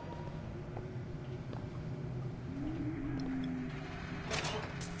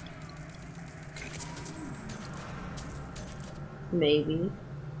 Maybe.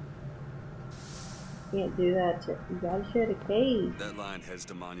 Can't do that. You gotta share the cage. That line heads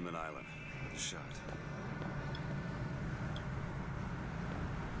to Monument Island. Shot.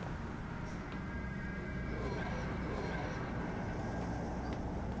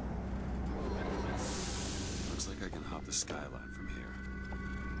 Looks like I can hop the skyline from here.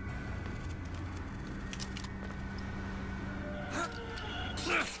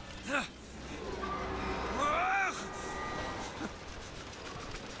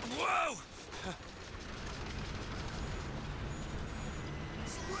 Whoa!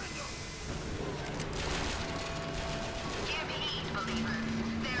 Give heed, believers.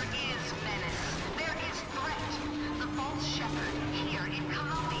 There is menace. There is threat. The false shepherd here in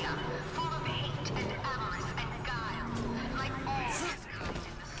Colombia, full of hate and avarice and guile. Like all his kind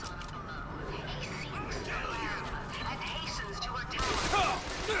in the sun below, he seeks to harm and hastens to her tower.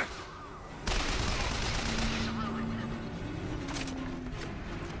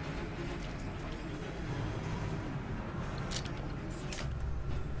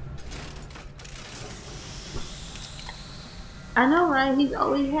 I know, right? He's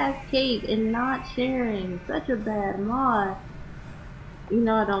always has cake and not sharing. Such a bad mod. You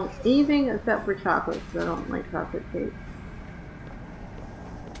know, I don't anything except for chocolate, because I don't like chocolate cake.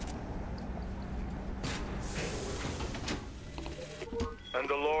 And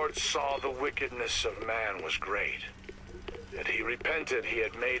the Lord saw the wickedness of man was great, and he repented he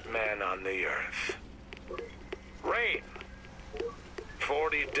had made man on the earth. Rain.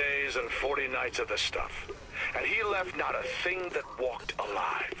 40 days and 40 nights of the stuff, and he left not a thing that walked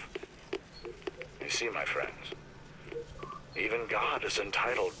alive. You see, my friends, even God is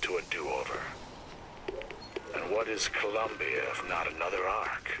entitled to a do-over. And what is Columbia if not another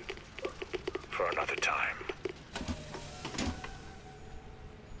ark? For another time.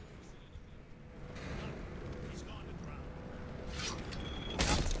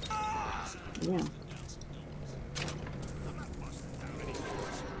 Yeah.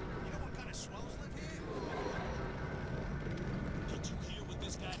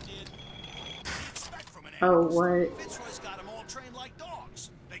 Oh, what? Fitzroy's got them all trained like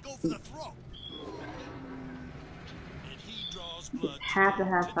dogs. They go for the throat. And he draws blood Have to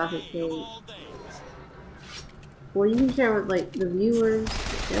have chocolate cake. Well, you can share with like the viewers.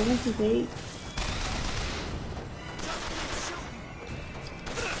 Share with the cake.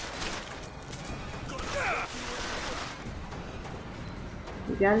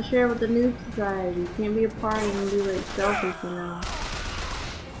 You gotta share with the noob society. You can't be a party and be like selfish, you know.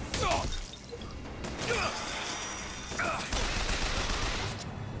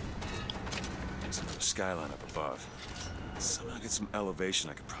 Skyline up above. Somehow get some elevation,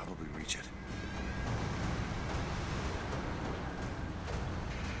 I could probably reach it.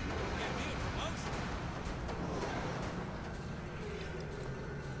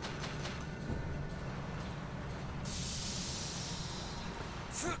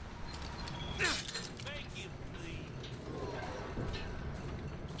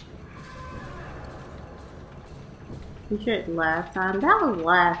 You shared last time. That was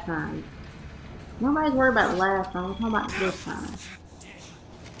last time. Nobody's worried about last time. I'm talking about this time.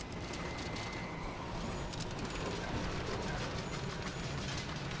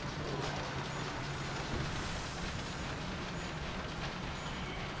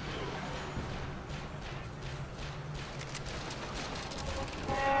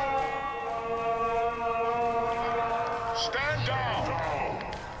 Stand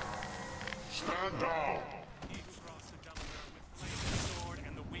down! Stand down!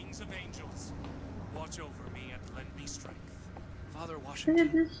 Of angels, watch over me and lend me strength. Father Look Washington,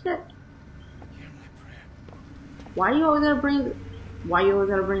 at this shit. hear my prayer. Why you always gotta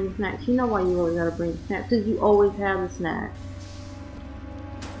bring the snacks? You know why you always gotta bring the snacks? Because you always have the snacks.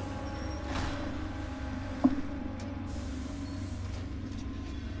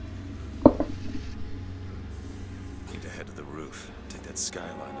 Need to head to the roof. Take that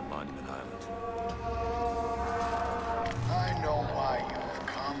skyline to Monument Island. I know why you've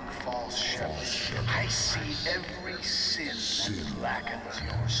come, false shepherd. I see every sin that blackens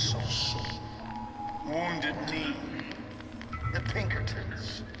your soul. Wounded knee, the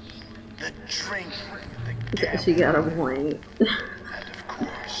Pinkertons, the drinking, the gambling. She got a point. And of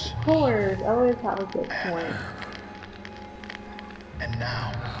course. Of course, I always have a good point. And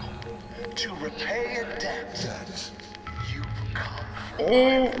now, to repay a debt, you've come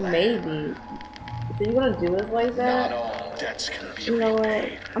for Maybe. So you gonna do it like that? Not all debts can be You know what?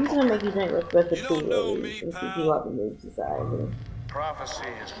 repaid. I'm just gonna make you drink with special Kool-Aid and keep you out the noob society. Prophecy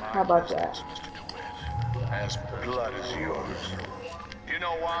is my How about business, that? Mr. DeWitt. As blood is yours. Do you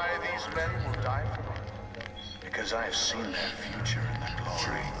know why these men will die for me? Because I have seen their future in the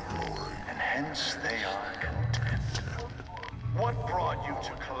glory, and hence they are content. What brought you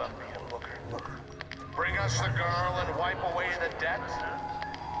to Columbia, Booker? Bring us the girl and wipe away the debt?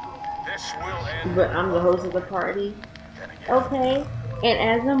 This will end. But I'm the host of the party. Okay. And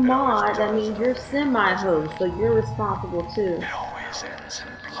as a mod, that means you're semi-host, so you're responsible too. It always ends in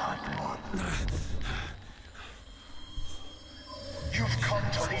blood. You've come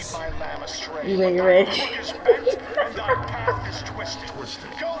to lead my lamb astray. You ready? Hook is bent and thy path is twisted.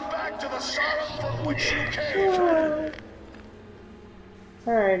 Go back to the sorrow from which you came.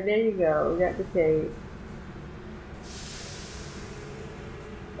 Alright, there you go. We got the cake.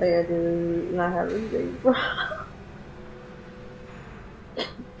 Oh yeah, do not have this big.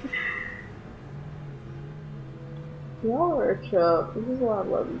 Y'all are a truck. This is why I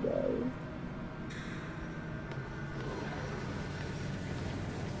love you guys.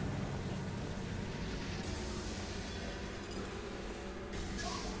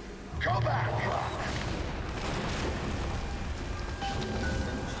 Go back.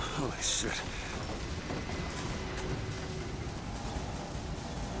 Holy shit.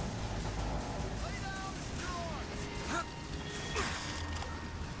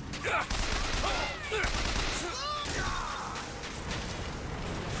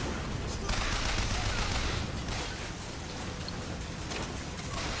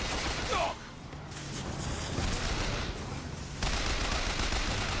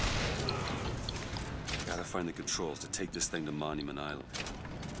 Gotta find the controls to take this thing to Monument Island.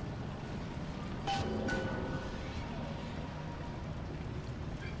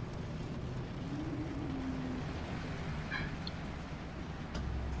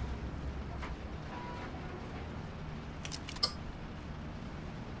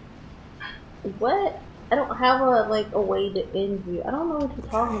 What? I don't have a way to end you. I don't know what you're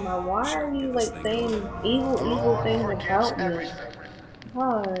talking about. Why are you like saying evil things about me?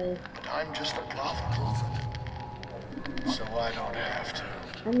 Gosh. And I'm just a prophet, so I don't have to.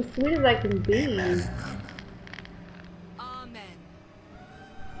 I'm as sweet as I can be. Amen.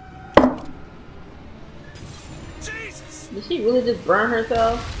 Jesus! Did she really just burn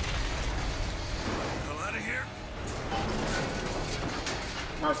herself? Hell out of here.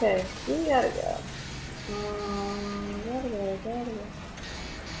 Okay, we gotta go. Gotta go.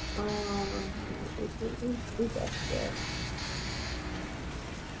 We got to go.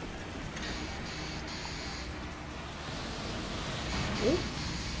 Oops.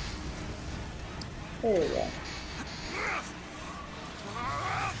 There we go.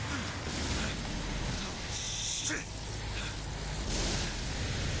 Shit.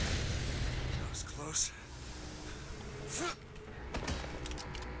 That was close.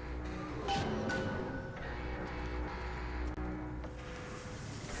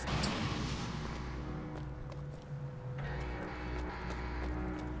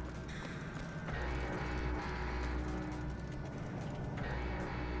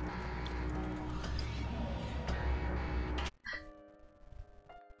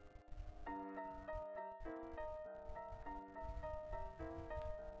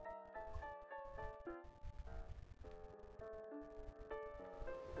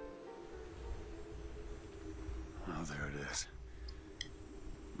 Oh, there it is.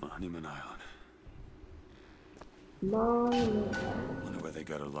 Monument Island. Monument. Wonder why they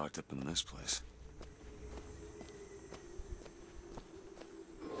got her locked up in this place.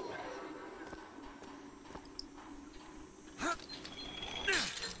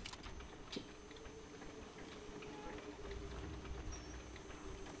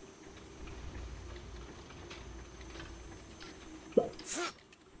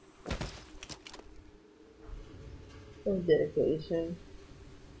 That's dedication.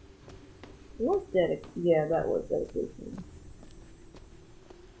 What's yeah, that was dedication.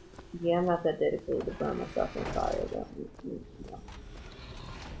 Yeah, I'm not that dedicated to burn myself on fire though. No.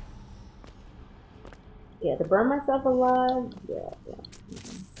 Yeah, to burn myself alive, yeah.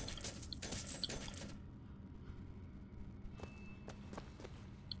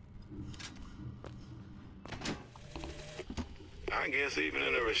 I guess even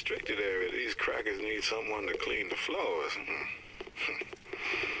in a restricted area, these crackers need someone to clean the floors.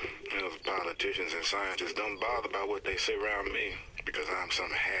 Those politicians and scientists don't bother about what they say around me because I'm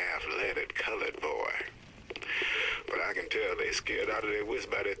some half-leaded colored boy. But I can tell they scared out of their wits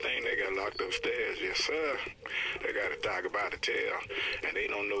by that thing they got locked upstairs. Yes, sir. They got a tiger by the tail, and they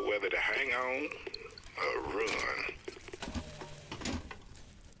don't know whether to hang on or run.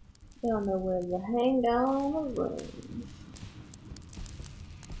 They don't know where to hang on or run.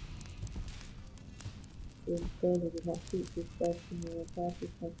 It's dangerous to have feet disgusting and attach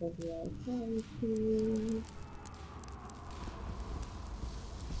yourself every other time.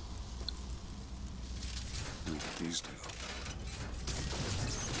 Look at these two.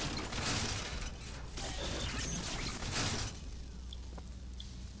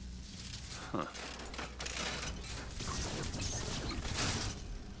 Huh.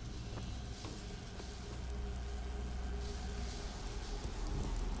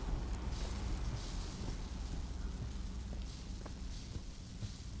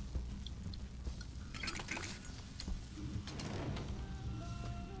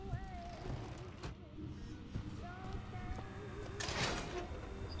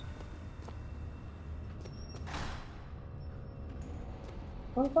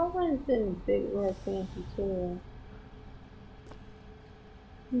 I thought I was sitting in a big red fancy chair.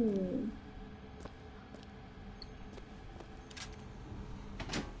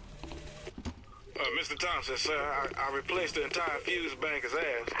 Mr. Thompson, sir, I replaced the entire fuse bank as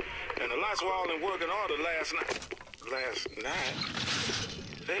asked, and the lights were all in working order last night. Last night?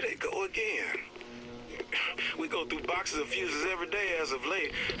 There they go again. We go through boxes of fuses every day as of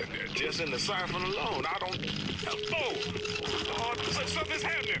late. Just in the siphon alone, I don't... Oh, something's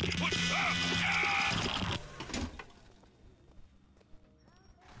happening. What?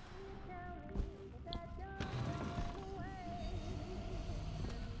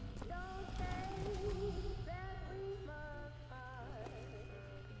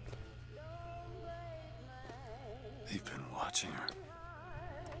 They've been watching her.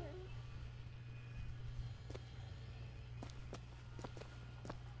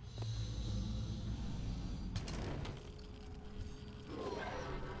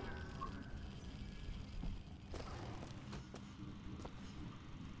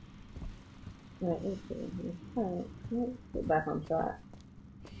 Right, let's see. Alright, let's get back on track.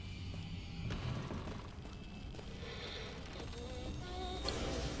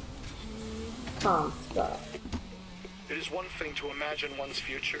 Calm stuff. It is one thing to imagine one's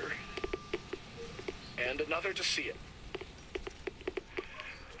future, and another to see it.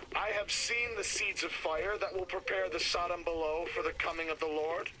 I have seen the seeds of fire that will prepare the Sodom below for the coming of the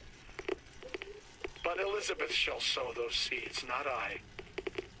Lord. But Elizabeth shall sow those seeds, not I.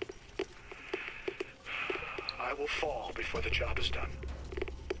 I will fall before the job is done.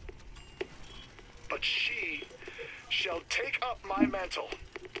 But she shall take up my mantle.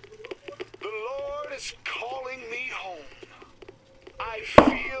 The Lord is calling me home. I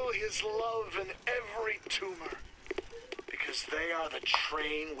feel his love in every tumor, because they are the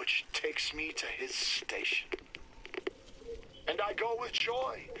train which takes me to his station. And I go with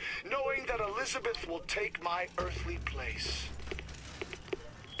joy, knowing that Elizabeth will take my earthly place.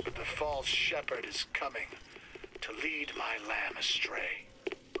 But the false shepherd is coming to lead my lamb astray.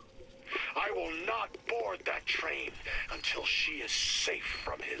 I will not board that train until she is safe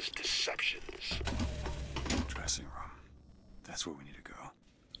from his deceptions. Dressing room. That's where we need to go.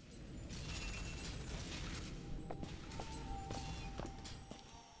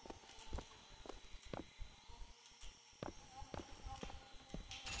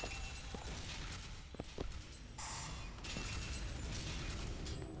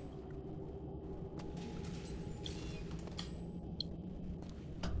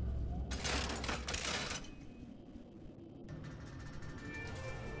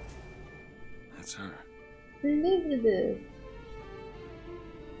 That's her. Elizabeth.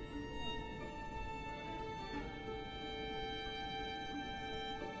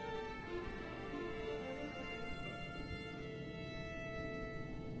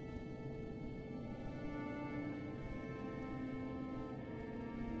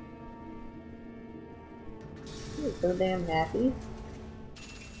 You're so damn happy.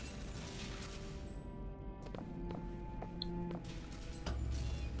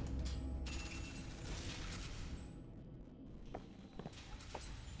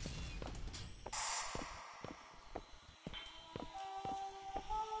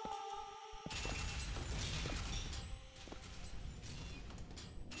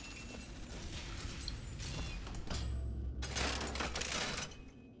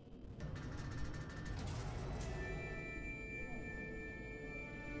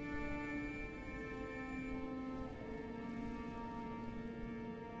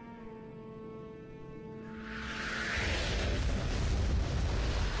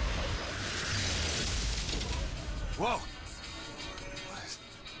 Whoa!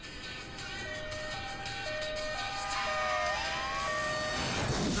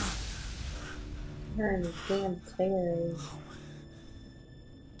 Her and his damn tears.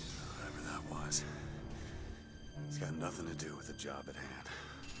 Whatever that was. It's got nothing to do with the job at hand.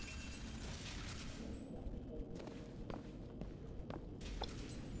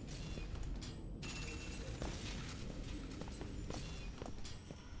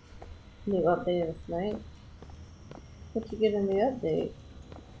 New update of the night. What you get in the update?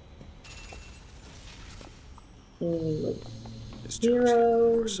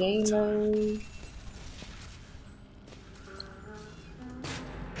 Hero, game mode.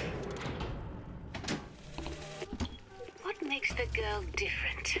 What makes the girl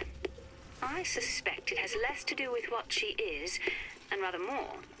different? I suspect it has less to do with what she is, and rather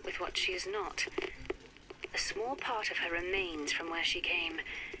more with what she is not. A small part of her remains from where she came.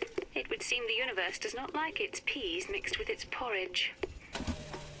 It would seem the universe does not like its peas mixed with its porridge.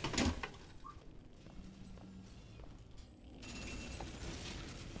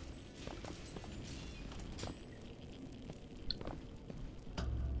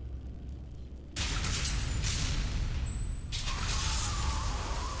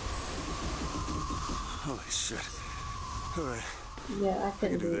 Holy shit. Alright. Yeah, I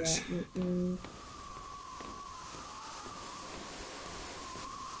couldn't do this. that.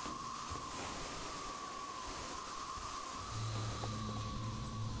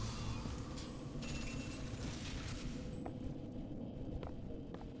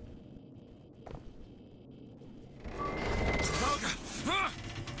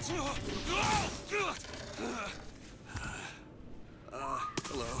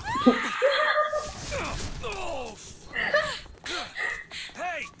 Hello.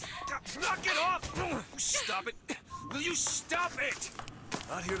 Hey! Knock it off! Stop it! Will you stop it?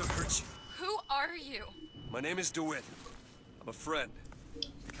 Not here to hurt you. Who are you? My name is DeWitt. I'm a friend.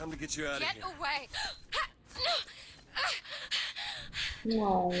 I come to get you out of here. Get away!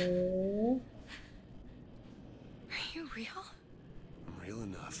 No. Are you real? I'm real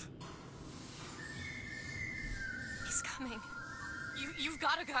enough. He's coming. You've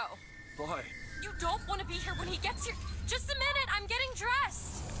gotta go. Why? You don't want to be here when he gets here. Just a minute, I'm getting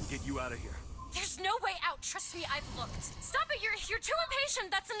dressed. I can get you out of here. There's no way out. Trust me, I've looked. Stop it, you're too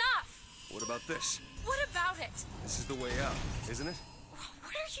impatient. That's enough. What about this? What about it? This is the way out, isn't it?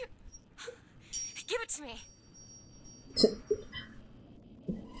 What are you? Give it to me.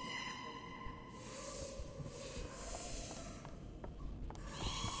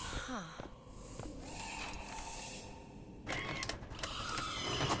 Huh.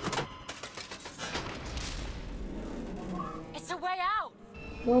 It's a way out.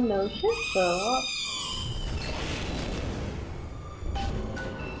 Well, no shit, though.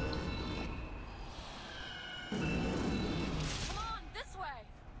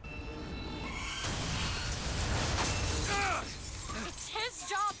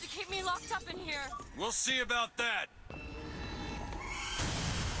 Keep me locked up in here. We'll see about that.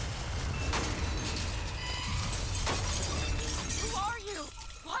 Who are you?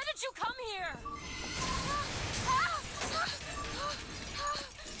 Why did you come here?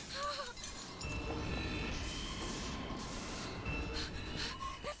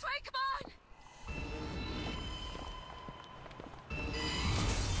 This way, come on.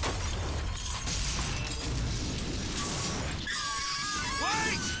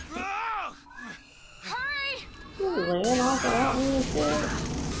 You ran off without me and shit.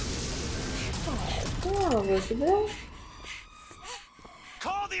 Oh, damn, Elizabeth.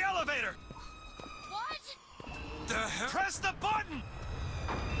 Call the elevator! What? The hell? Press the button!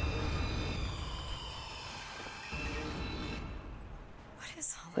 What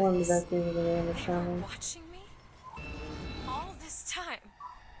is all One of this? the best things I've ever shown. Watching me? All this time?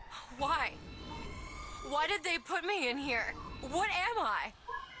 Why? Why did they put me in here? What am I?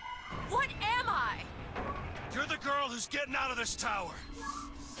 What am I? You're the girl who's getting out of this tower.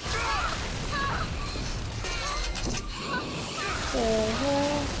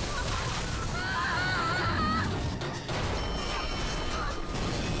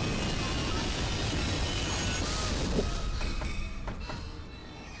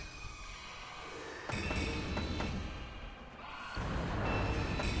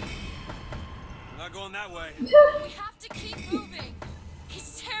 I'm not going that way. We have to keep moving.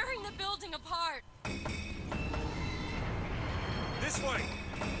 He's tearing the building apart. This way.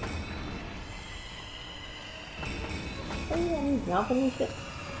 Oh, yeah, I'm jumping and shit.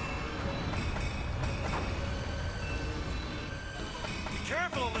 Be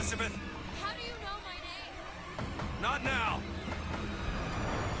careful, Elizabeth. How do you know my name? Not now.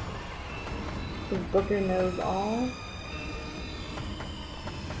 Does Booker knows all?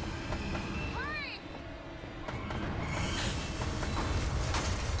 Hurry!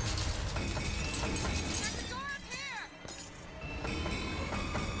 There's a door up here.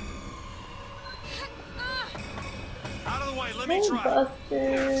 Out of the way, let me Hey, try.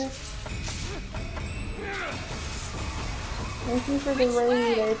 Buster. Thank you for the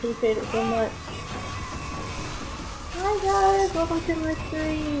raid. I appreciate it so much. Hi guys, welcome to my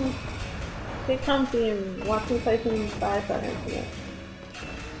stream. Get comfy and watch me play some Bioshock Infinite.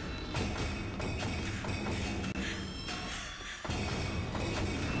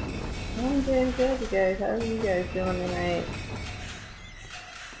 I'm doing good, you guys. How are you guys doing tonight?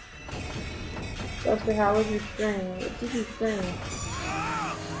 Buster, how was your stream? What did you stream?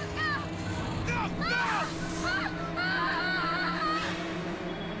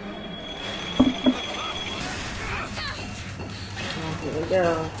 Oh, here we go.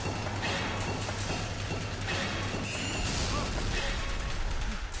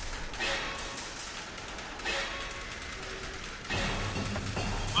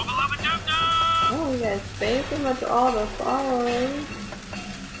 Oh, you guys, thank you so much for all the follows.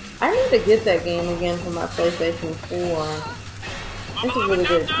 I need to get that game again for my PlayStation 4. It's a really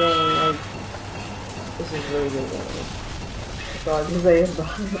good game. Like, this is a really good game. That's all I can say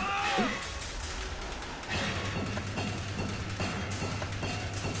about it.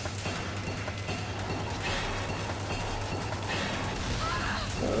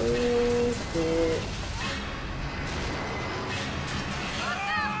 Oh, shit.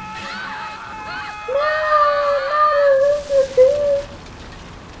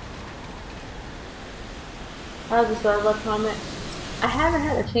 How's the Starbucks comment? I haven't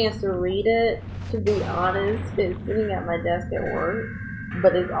had a chance to read it, to be honest. It's sitting at my desk at work.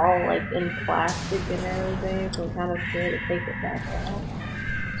 but it's all like in plastic and everything, so I'm kind of scared to take it back out.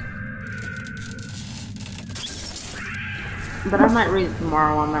 But I might read it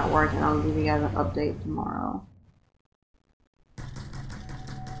tomorrow while I'm at work, and I'll give you guys an update tomorrow.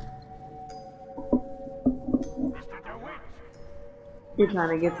 You're trying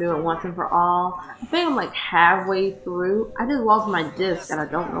to get through it once and for all. I think I'm like halfway through. I just lost my disc and I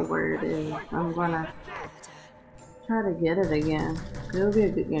don't know where it is. I'm gonna try to get it again. It'll be a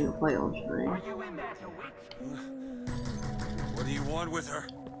good game to play on stream. What do you want with her?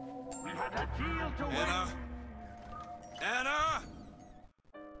 Anna? Anna?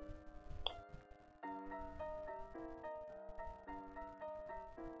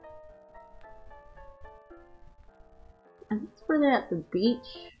 Is this where they're at the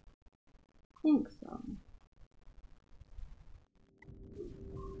beach? I think so.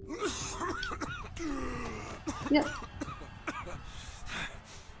 Yep.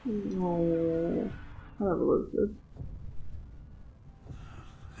 No. How was this?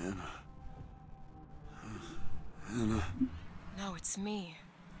 Anna. Anna. No, it's me,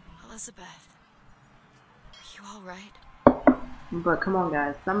 Elizabeth. Are you all right? But come on,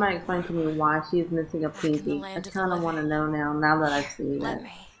 guys. Somebody explain to me why she's missing a pinky. I kind of want to know now that I've seen it.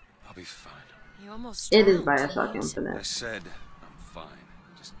 I'll be fine. You almost It is Bioshock Infinite. I said I'm fine.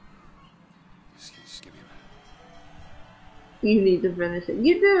 Just give me a minute. You need to finish it.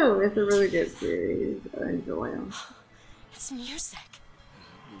 You do. It's a really good series. I enjoy them. It's music.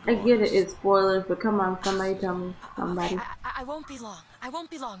 I get it. It's spoilers, but come on, somebody tell me. Somebody. Okay, I won't be long. I won't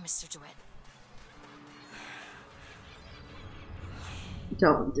be long, Mr. DeWitt.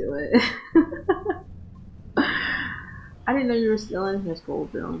 Don't do it. I didn't know you were still in his school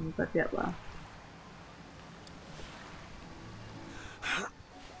film, but yeah, well.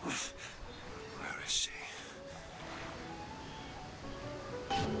 Where is she?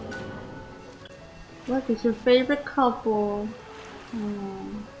 Look, it's your favorite couple.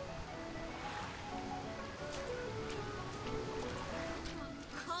 Hmm.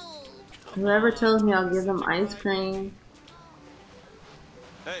 Whoever tells me I'll give them ice cream.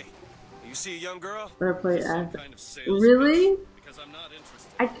 Hey, you see a young girl? Better play as really?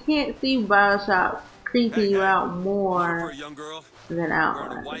 I can't see Bioshock creeping you out more than Outlast.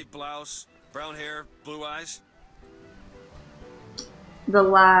 Wearing a white blouse, brown hair, blue eyes. The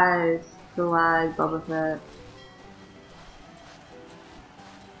lies, Boba Fett.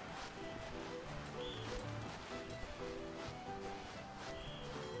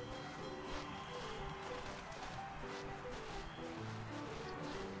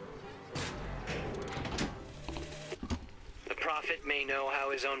 The prophet may know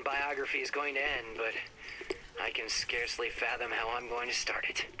how his own biography is going to end, but I can scarcely fathom how I'm going to start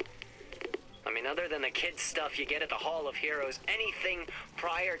it. I mean, other than the kid stuff you get at the Hall of Heroes, anything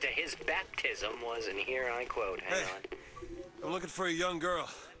prior to his baptism was, and here I quote, hang on. I'm looking for a young girl.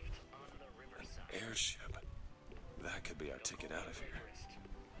 Airship. That could be our ticket out of here.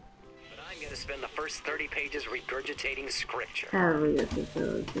 But I'm going to spend the first 30 pages regurgitating scripture. Oh,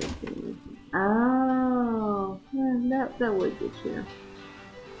 yeah, that would get you.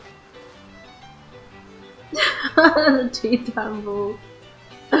 The tea time booth.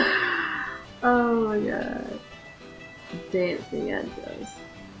 Oh my god. Dancing at us.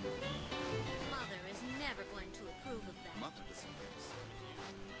 Mother is never going to approve of that. Mother doesn't miss.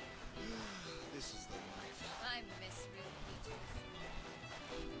 This is the life. I miss real beaches.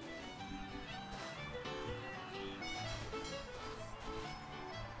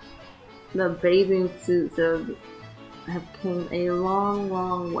 The bathing suits have came a long,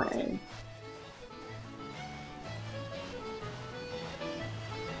 long way.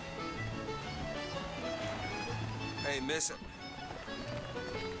 Hey, miss.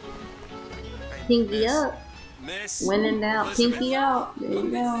 Pinky up. Miss. When in doubt, pinky out. There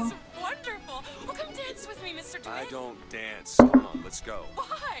you go. This is wonderful. Well, come dance with me, Mr. DeWitt. I don't dance. Come on, let's go.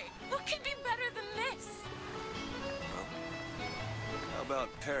 Why? What could be better than this? How about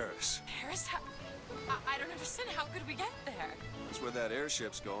Paris? Paris? I don't understand. How could we get there? That's where that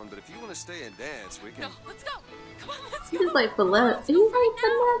airship's going, but if you want to stay and dance, we can... No, let's go. Come on, let's He go. just like finessed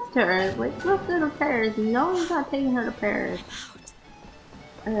her. Like, let's go to Paris. No, he's not taking her to Paris.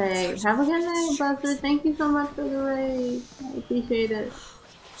 Alright, have a good night, Buster. Thank you so much for the raid. I appreciate it. Oh,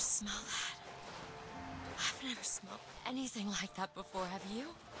 can you smell that? I've never smelled anything like that before, have you?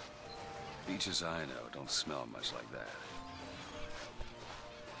 Beaches I know don't smell much like that.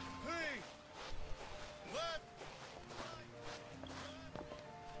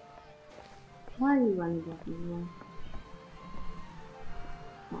 Why are you running back here?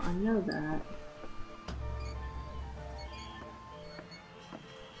 Well, I know that.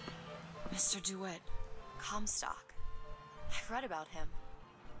 Mr. DeWitt, Comstock. I've read about him.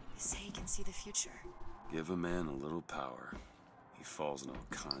 They say he can see the future. Give a man a little power. He falls in all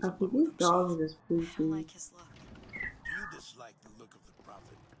kinds I of think love with these dogs himself. are spooky. I don't like his look. Do you dislike the look of the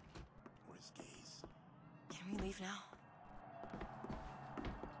prophet or his gaze? Can we leave now?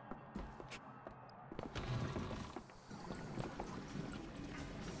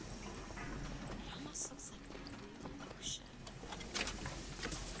 It almost looks like a blue ocean.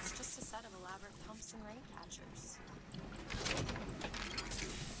 It's just a set of elaborate pumps and rain catchers.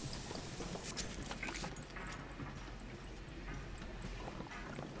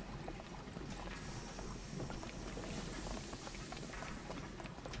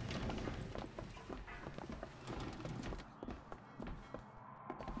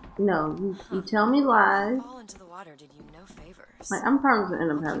 No, you tell me lies. Fall into the water did you no favors. Like, I'm probably gonna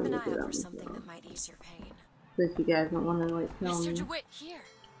end up Keep having an to eye do out that for something myself. that might ease your pain. So if you guys don't want to, like, tell Mr. me. DeWitt, here.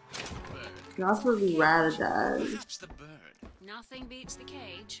 You're also be Radadad. Perhaps the bird. Nothing beats the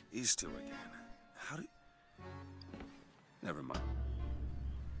cage. These two again. How do... Never mind.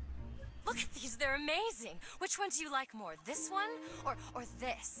 Look at these, they're amazing. Which one do you like more, this one or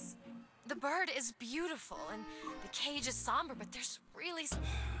this? The bird is beautiful and the cage is somber, but there's really...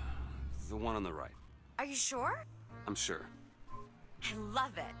 The one on the right. Are you sure? I'm sure. I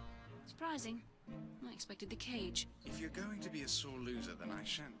love it. Surprising. I expected the cage. If you're going to be a sore loser, then I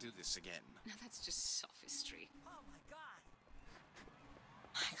shan't do this again. Now that's just sophistry. Oh my god!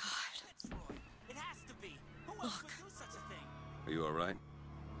 My god. It has to be! Who else would do such a thing? Are you alright?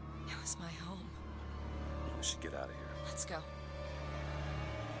 It was my home. We should get out of here. Let's go.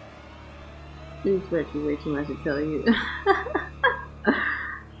 You expect you way too much to tell you.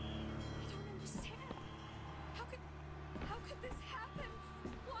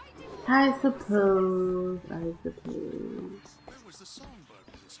 I suppose. Where was the songbird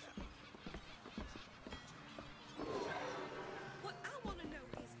when this happened? What I want to know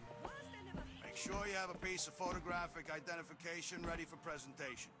is, why is there never... Make sure you have a piece of photographic identification ready for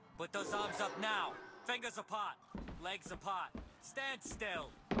presentation. Put those arms up now. Fingers apart. Legs apart. Stand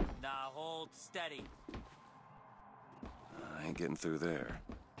still. Now hold steady. I ain't getting through there.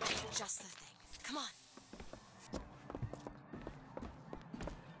 Just the thing. Come on.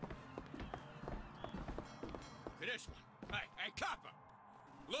 This one. Hey, copper.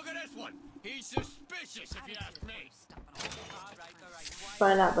 Look at this one. He's suspicious, if you ask me.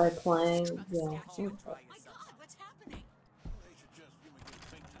 Find out by playing. Yeah. Okay.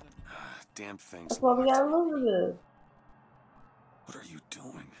 Damn things. That's why we gotta look at this. What are you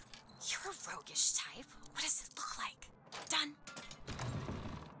doing? You're a roguish type. What does it look like? Done.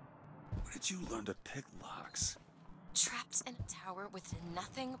 Where did you learn to pick locks? Trapped in a tower with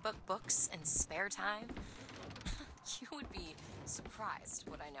nothing but books and spare time? You would be surprised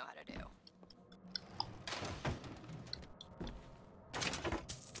what I know how to do.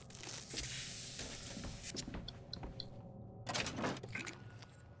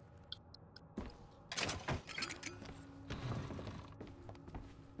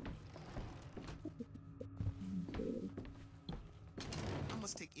 I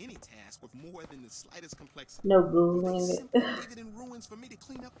must take any task with more than the slightest complexity. No Googling it. Leave it in ruins for me to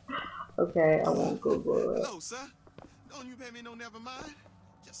clean up. Okay, I won't Google it. Hello, sir. Don't you pay me no never mind.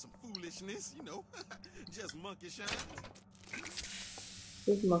 Just some foolishness, you know. Just monkey shine.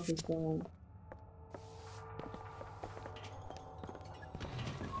 This monkey shine.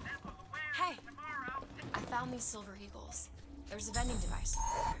 Hey, I found these silver eagles. There's a vending device.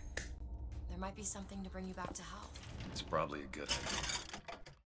 There might be something to bring you back to health. It's probably a good idea.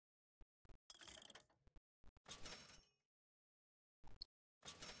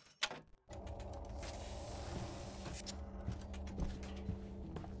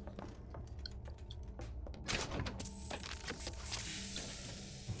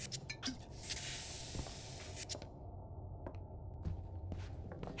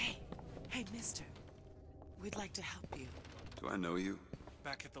 Hey, mister. We'd like to help you. Do I know you?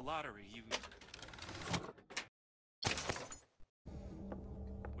 Back at the lottery, you...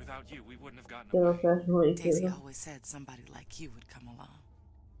 Without you, we wouldn't have gotten away. Daisy always said somebody like you would come along.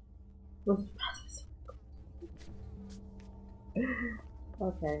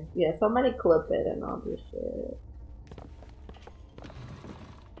 Okay, yeah, somebody clip it and I'll just share it.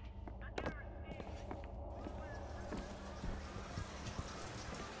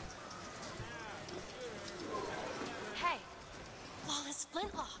 Hey, Flawless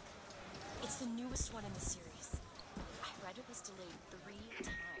Flintlock. It's the newest one in the series. I read it was delayed 3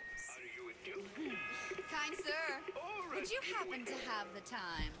 times. Kind sir, would you happen to have the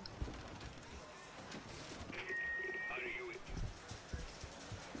time?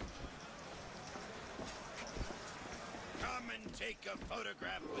 take a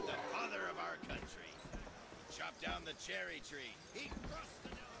photograph with the father of our country. Chop down the cherry tree. He crossed the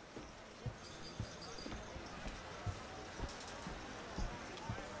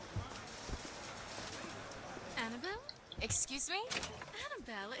Annabelle? Excuse me?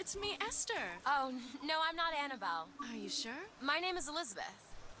 Annabelle, it's me, Esther. Oh, no, I'm not Annabelle. Are you sure? My name is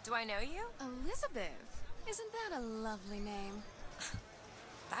Elizabeth. Do I know you? Elizabeth. Isn't that a lovely name?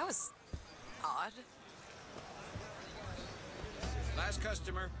 That was odd. Last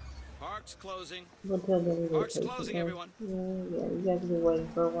customer. Park's closing. What time did it Park's take? closing, everyone. Yeah, you guys have been waiting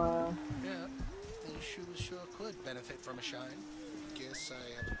for a while. Yeah, these shoes sure could benefit from a shine. Guess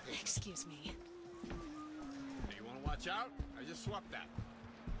I haven't paid. Excuse me. Hey, you want to watch out? I just swapped that.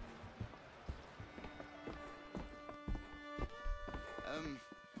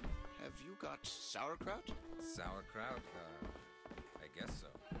 Have you got sauerkraut? Sauerkraut? I guess so.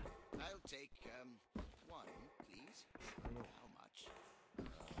 I'll take, one, please. How much?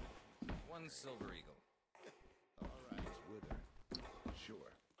 One silver eagle. All right. With her.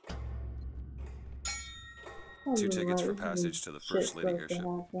 Sure. Oh, 2 you're tickets for right. passage to the Shit First Lady supposed to airship.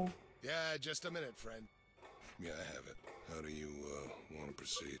 happen. Yeah, just a minute, friend. Yeah, I have it. How do you, want to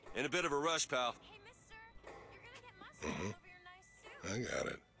proceed? In a bit of a rush, pal. I got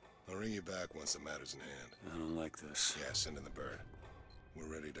it. I'll ring you back once the matter's in hand. I don't like this. Yeah, send in the bird.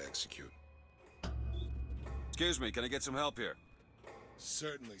 We're ready to execute. Excuse me, can I get some help here?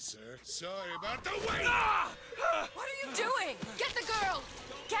 Certainly, sir. Sorry about the wait! What are you doing? Get the girl!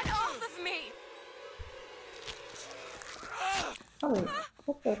 Get off of me! Oh,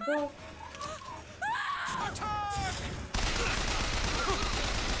 what the fuck?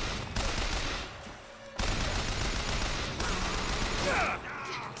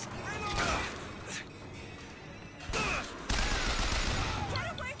 Get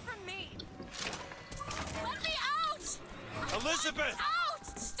away from me! Let me out! Elizabeth!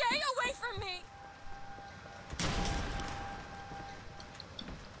 Out! Stay away from me!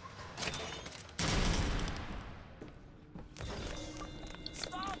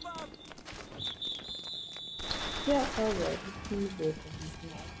 Stop him! Yeah, alright. Jesus.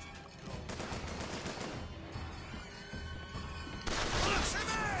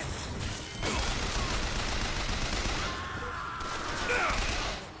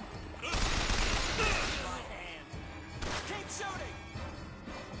 Keep shooting!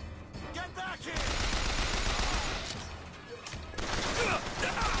 Get back here!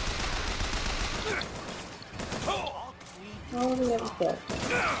 Oh, we have a step.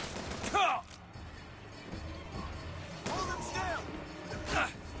 Hold him still!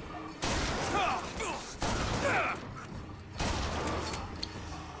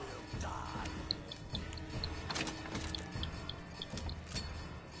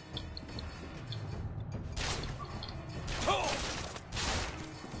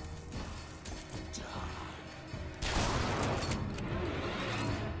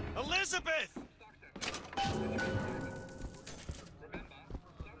 Elizabeth!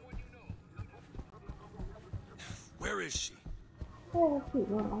 Where is she? Oh, that's sweet.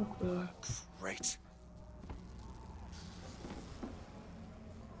 Well, I see. Great.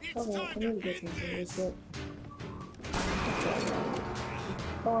 Okay, let me get some really quick.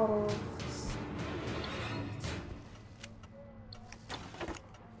 Bottle.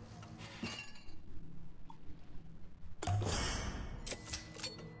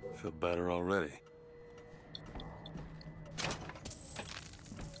 Feel better already.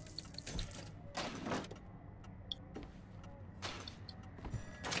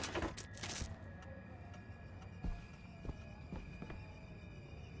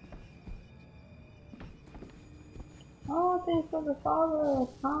 Oh, thanks for the follow.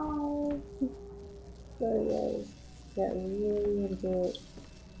 Hi. Sorry, guys. Got really into it.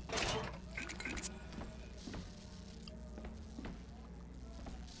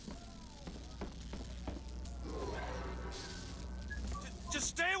 Just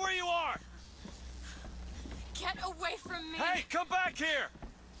stay where you are! Get away from me! Hey, come back here!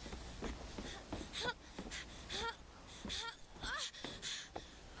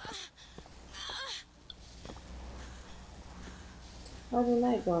 How's your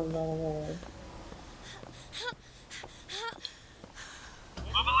night going, by the way?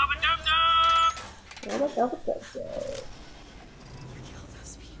 What up, guys? Kill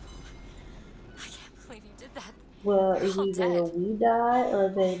those people. I can't believe you did that. Well, They're it's all either dead. we die or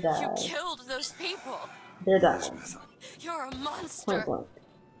they You die. killed those people. They're dying. You're a monster. Point blank.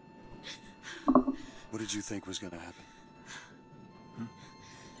 What did you think was gonna happen?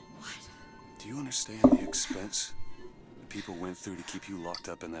 What? Do you understand the expense the people went through to keep you locked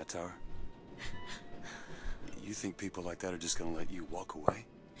up in that tower? You think people like that are just gonna let you walk away?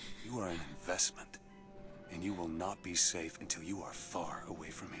 You are an investment, and you will not be safe until you are far away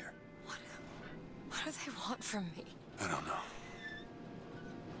from here. What do they want from me? I don't know.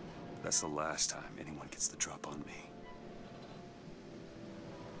 That's the last time anyone gets the drop on me.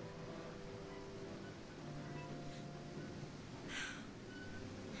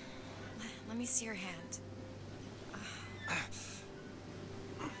 Let me see your hand.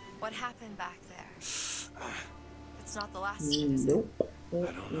 What happened back there? It's not the last time, is it? Nope.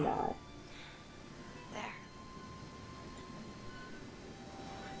 It's not. There.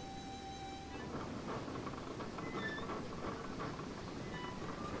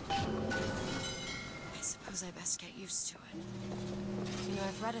 I suppose I best get used to it. You know,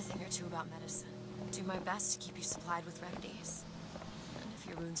 I've read a thing or two about medicine. Do my best to keep you supplied with remedies. And if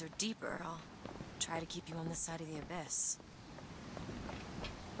your wounds are deeper, I'll try to keep you on this side of the abyss.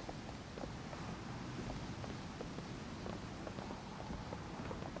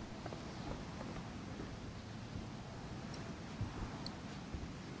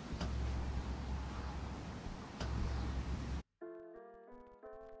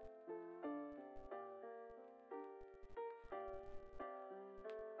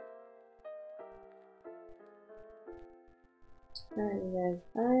 Alright guys,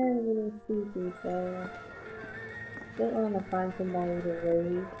 I am getting sleepy, so still want to find somebody to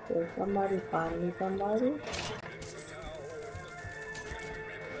raid. So somebody find me somebody.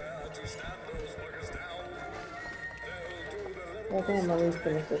 I think I'm gonna at least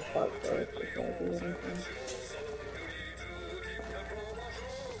finish this part first before I do anything.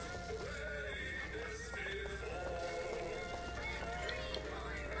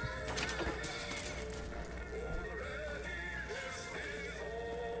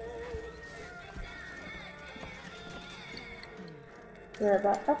 You're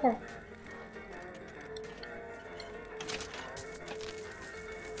about okay.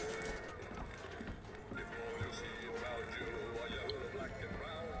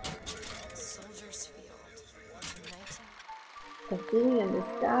 Soldier's Field. United. The city in the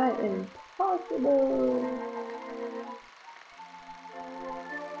sky, impossible.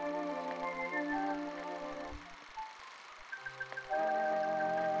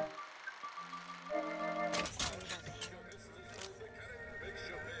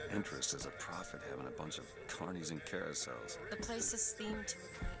 Interest as a prophet having a bunch of carnies and carousels. The place is themed to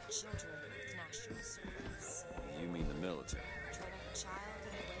acquaint children with national service. You mean the military? Train up a child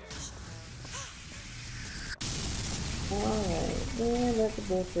in a way he should know. Alright, then let the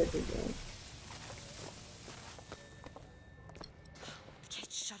bullshit begin. The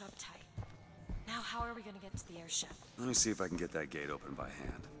gate's shut up tight. Now how are we gonna get to the airship? Let me see if I can get that gate open by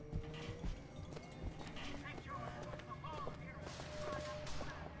hand.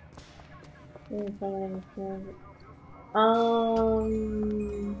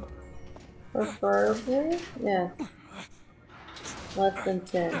 Preferably, yes. Less than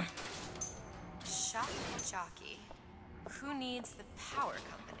 10. Shock jockey. Who needs the power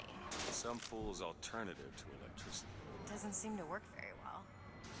company? Some fool's alternative to electricity. Doesn't seem to work very well.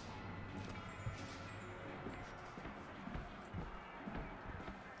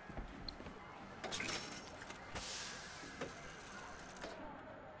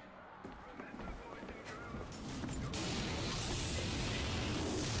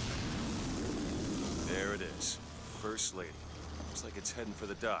 There it is. First Lady. Looks like it's heading for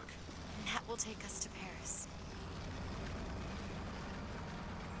the dock. And that will take us to Paris.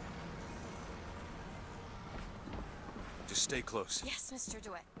 Just stay close. Yes, Mr.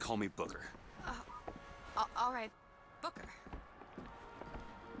 DeWitt. Call me Booker. All right, Booker.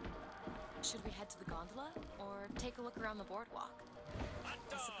 Should we head to the gondola or take a look around the boardwalk?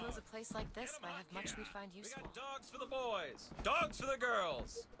 I suppose a place like this might have much we'd find useful. We got dogs for the boys, dogs for the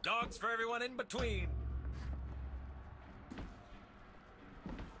girls, dogs for everyone in between.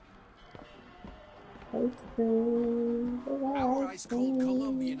 Ice cream. Our ice-cold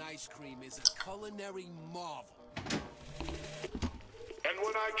Colombian ice cream is a culinary marvel. And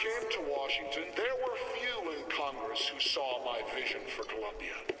when I came to Washington, there were few in Congress who saw my vision for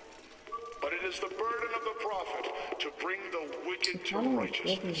Colombia. But it is the burden of the prophet to bring the wicked to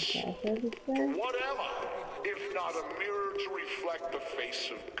righteousness. For whatever, if not a mirror to reflect the face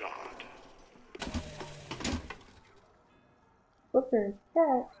of God. Booker,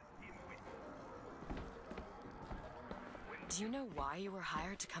 cat. Do you know why you were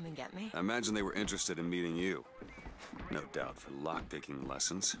hired to come and get me? I imagine they were interested in meeting you. No doubt for lockpicking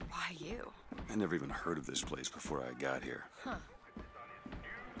lessons. Why you? I never even heard of this place before I got here. Huh.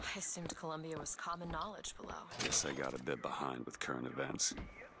 I assumed Columbia was common knowledge below. Guess I got a bit behind with current events.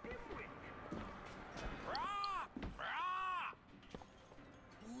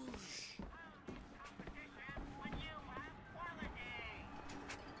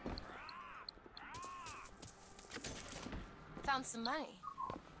 found some money.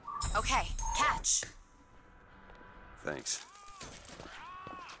 Okay, catch. Thanks.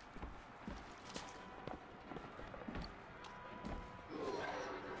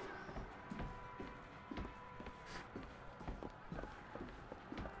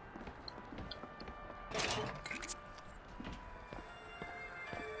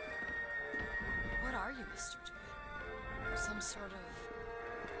 What are you, Mr. Dewitt? Some sort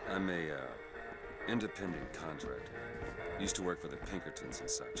of... I'm a, independent contractor. Used to work for the Pinkertons and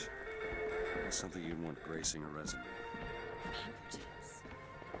such. That's something you'd want gracing a resume. Pinkertons?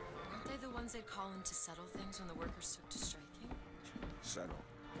 Aren't they the ones they'd call in to settle things when the workers took to striking? Settle.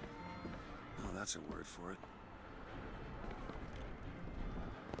 Oh, that's a word for it.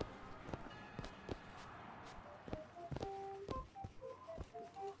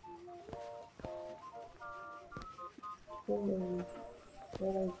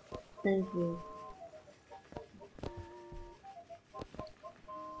 Thank you.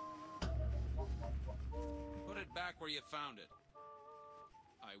 Put it back where you found it.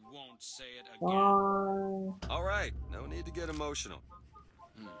 I won't say it again. Bye. All right, no need to get emotional.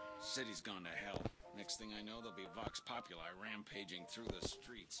 City's gone to hell. Next thing I know, there'll be Vox Populi rampaging through the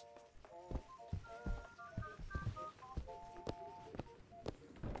streets.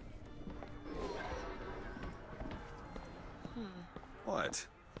 What?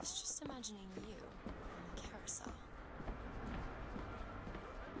 I was just imagining you on the carousel.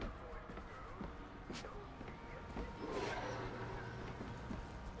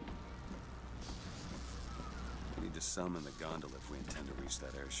 We need to summon the gondola if we intend to reach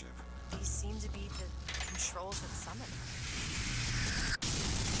that airship. These seem to be the controls that summon them.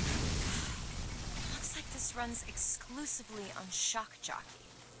 Looks like this runs exclusively on shock jockey.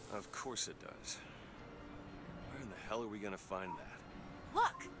 Of course it does. Where in the hell are we gonna find that?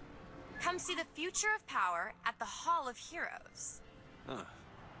 Look! Come see the future of power at the Hall of Heroes. Huh. Well,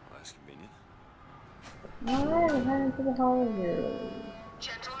 that's convenient. Alright, we're heading to the Hall of Heroes.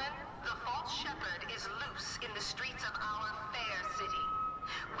 Gentlemen, the false shepherd is loose in the streets of our fair city.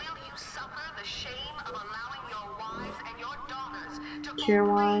 Will you suffer the shame of allowing your wives and your daughters to fall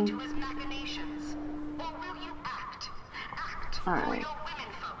prey to his machinations? Or will you act? Act for your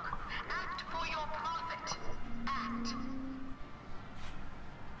womenfolk. Act for your profit. Act.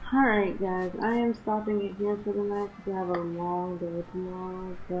 Alright guys, I am stopping it here for the night because I have a long day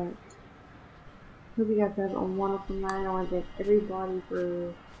tomorrow, but hope you guys have a wonderful night. I want to thank everybody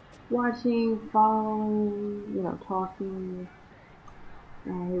for watching, following, talking. I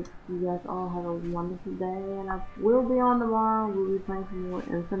hope you guys all have a wonderful day, and I will be on tomorrow. We'll be playing some more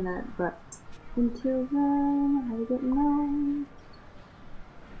Infinite, but until then, have a good night.